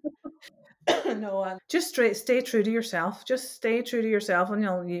 No, just stay true to yourself. Just stay true to yourself, and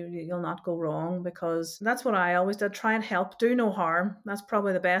you'll not go wrong, because that's what I always did. Try and help. Do no harm. That's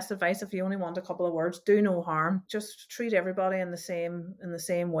probably the best advice. If you only want a couple of words, do no harm. Just treat everybody in the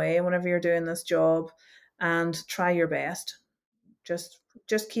same way whenever you're doing this job, and try your best. Just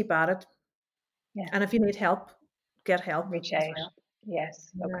keep at it. Yeah, And if you need help, get help reach as out. well.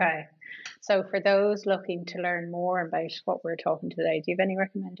 Yes, Yeah. okay. So, for those looking to learn more about what we're talking today, do you have any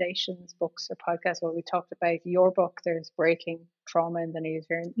recommendations, books, or podcasts? Well, we talked about your book. There's Breaking Trauma in the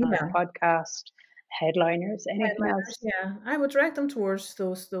Newsroom, and the Yeah. podcast Headliners. Anything Headliners, else? yeah. I would direct them towards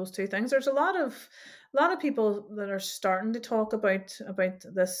those two things. There's a lot of people that are starting to talk about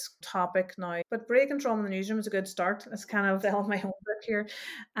this topic now. But Breaking Trauma in the Newsroom is a good start. It's kind of my homework here.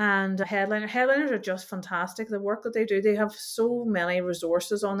 And headliners are just fantastic. The work that they have so many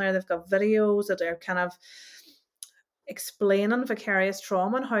resources on there. They've got videos that are kind of explaining vicarious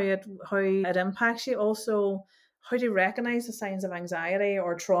trauma and how it impacts you. Also, how do you recognize the signs of anxiety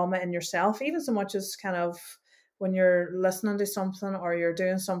or trauma in yourself, even so much as kind of when you're listening to something or you're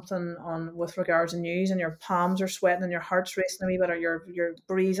doing something on with regards to news and your palms are sweating and your heart's racing a wee bit or your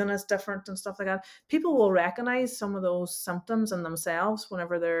breathing is different and stuff like that, people will recognize some of those symptoms in themselves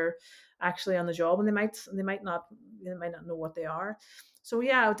whenever they're actually on the job, and they might not know what they are. So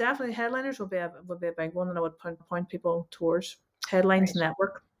yeah, definitely headliners would be a big one that I would point people towards. Headlines Right.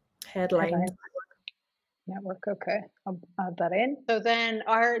 Network. Headlines. Headline network. Okay. I'll add that in. So then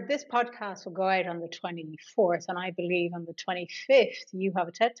this podcast will go out on the 24th, and I believe on the 25th you have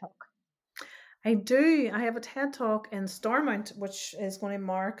a TED Talk. I do. I have a TED Talk in Stormont, which is going to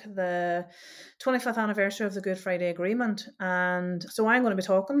mark the 25th anniversary of the Good Friday Agreement. And so I'm going to be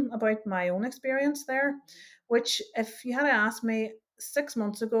talking about my own experience there, which, if you had asked me 6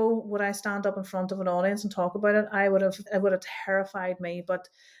 months ago, would I stand up in front of an audience and talk about it? It would have terrified me. But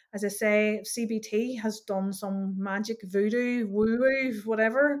as I say, CBT has done some magic voodoo, woo-woo,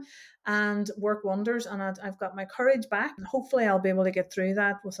 whatever, and work wonders. And I've got my courage back. Hopefully, I'll be able to get through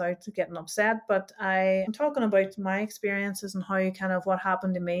that without getting upset. But I'm talking about my experiences and how kind of what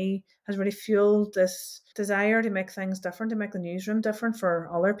happened to me has really fueled this desire to make things different, to make the newsroom different for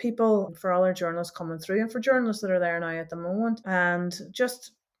other people, for other journalists coming through, and for journalists that are there now at the moment. And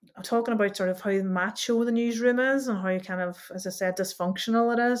just talking about sort of how macho the newsroom is and how kind of, as I said,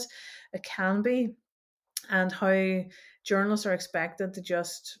 dysfunctional it is. It can be, and how journalists are expected to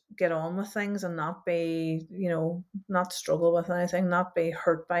just get on with things and not be, not struggle with anything, not be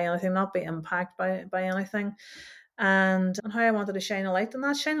hurt by anything, not be impacted by anything. And how I wanted to shine a light on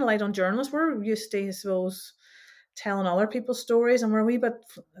that, shine a light on journalists. We're used to, I suppose, telling other people's stories, and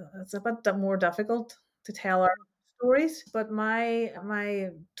it's a bit more difficult to tell our stories. But my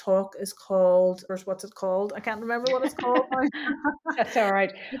talk is called, first, what's it called? I can't remember what it's called now. That's all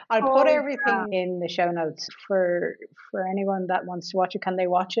right. It's I'll put called, everything in the show notes for anyone that wants to watch it. Can they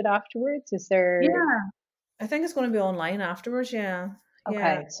watch it afterwards? Is there? yeah, I think it's going to be online afterwards. Yeah, yeah.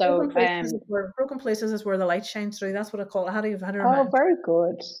 Okay. So Broken places is where the light shines through. That's what I call it. How do you oh, remember? very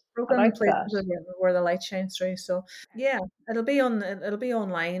good. I Broken like places that. are where the light shines through. So yeah, it'll be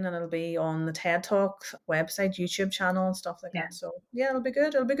online, and it'll be on the TED Talk website, YouTube channel, and stuff like Yeah. that. So yeah, it'll be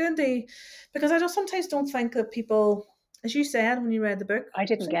good. It'll be good. Because I just sometimes don't think that people, as you said when you read the book, I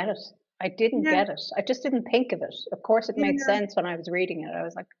didn't get it. I didn't yeah, get it. I just didn't think of it. Of course, it made yeah. sense when I was reading it. I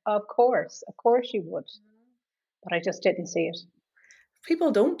was like, of course you would. But I just didn't see it.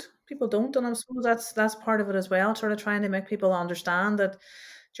 People don't, and I suppose that's part of it as well, sort of trying to make people understand that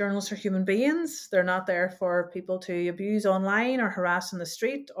journalists are human beings. They're not there for people to abuse online or harass in the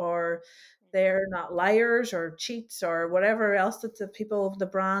street, or they're not liars or cheats or whatever else that the people, the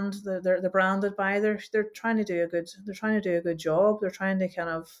brand, they're branded by. They're trying to do a good job. They're trying to kind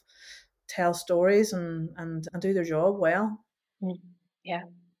of tell stories and do their job well. Mm. Yeah.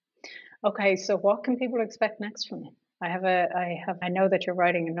 Okay. So what can people expect next from you? I know that you're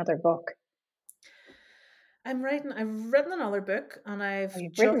writing another book. I've written another book, and Oh, I've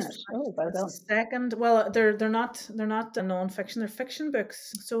you've written just it. finished Oh, well the done. second. Well, they're not non-fiction, they're fiction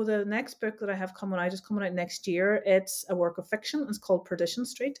books. So the next book that I have coming out is coming out next year. It's a work of fiction. It's called Perdition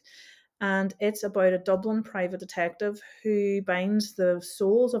Street, and it's about a Dublin private detective who binds the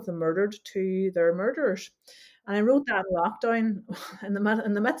souls of the murdered to their murderers. And I wrote that in lockdown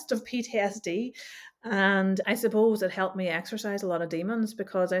in the midst of PTSD. And I suppose it helped me exercise a lot of demons,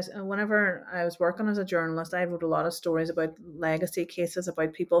 because whenever I was working as a journalist, I wrote a lot of stories about legacy cases,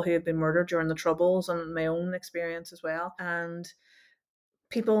 about people who had been murdered during the Troubles, and my own experience as well. And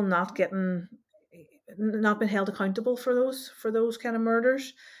people not been held accountable for those kind of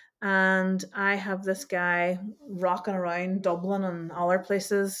murders. And I have this guy rocking around Dublin and other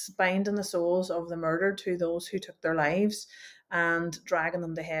places, binding the souls of the murdered to those who took their lives and dragging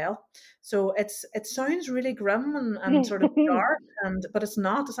them to hell. So it sounds really grim and sort of dark, but it's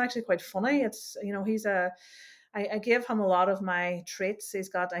not. It's actually quite funny. It's, I give him a lot of my traits. He's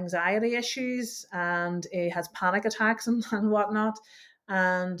got anxiety issues and he has panic attacks and whatnot.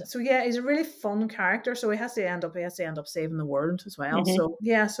 And so yeah, he's a really fun character. So he has to end up saving the world as well. Mhm. So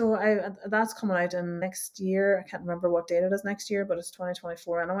yeah, so that's coming out in next year. I can't remember what date it is next year, but it's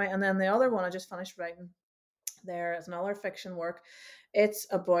 2024 anyway. And then the other one I just finished writing there is another fiction work. It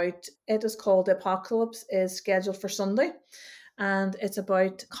is called The Apocalypse is Scheduled for Sunday. And it's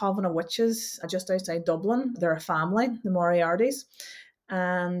about coven of witches just outside Dublin. They're a family, the Moriartys,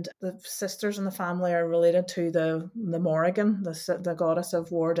 and the sisters in the family are related to the Morrigan, the goddess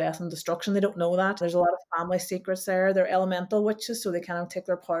of war, death, and destruction. They don't know that. There's a lot of family secrets there. They're elemental witches, so they kind of take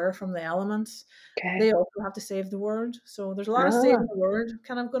their power from the elements. Okay. They also have to save the world, so there's a lot of Ah, saving the world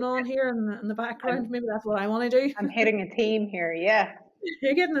kind of going on here in the background. I'm Maybe that's what I want to do. I'm hitting a theme here. Yeah.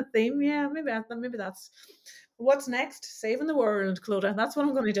 You're getting a theme, yeah. Maybe that's what's next. Saving the world, Clodagh. That's what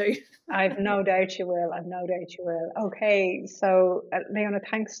I'm going to do. I've no doubt you will. I've no doubt you will. Okay, so Leona,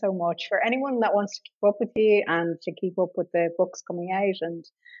 thanks so much. For anyone that wants to keep up with you and to keep up with the books coming out and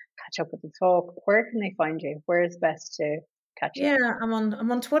catch up with the talk, where can they find you? Where is best to catch you? Yeah, I'm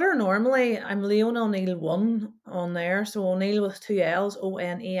on Twitter normally. I'm Leona O'Neill one on there. So O'Neill with two L's,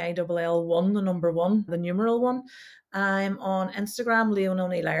 ONEILL one, the number one, the numeral one. I'm on Instagram, Leona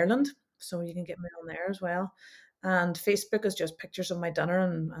O'Neill Ireland. So you can get me on there as well. And Facebook is just pictures of my dinner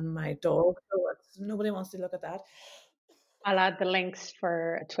and my dog. So nobody wants to look at that. I'll add the links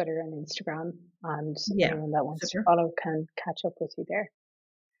for Twitter and Instagram, and Yeah, anyone that wants to super. follow can catch up with you there.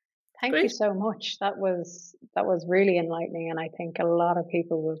 Thank you Great. so much. That was really enlightening, and I think a lot of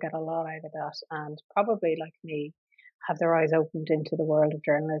people will get a lot out of that, and probably like me, have their eyes opened into the world of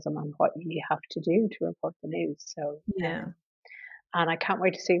journalism and what you have to do to report the news. So, Yeah, and I can't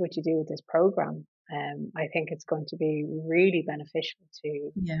wait to see what you do with this program. I think it's going to be really beneficial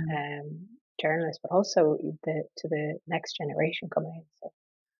to yeah. journalists, but also to the next generation coming in. So,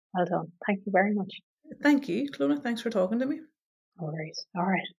 well done. Thank you very much. Thank you, Clona. Thanks for talking to me. No worries. All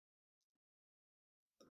right.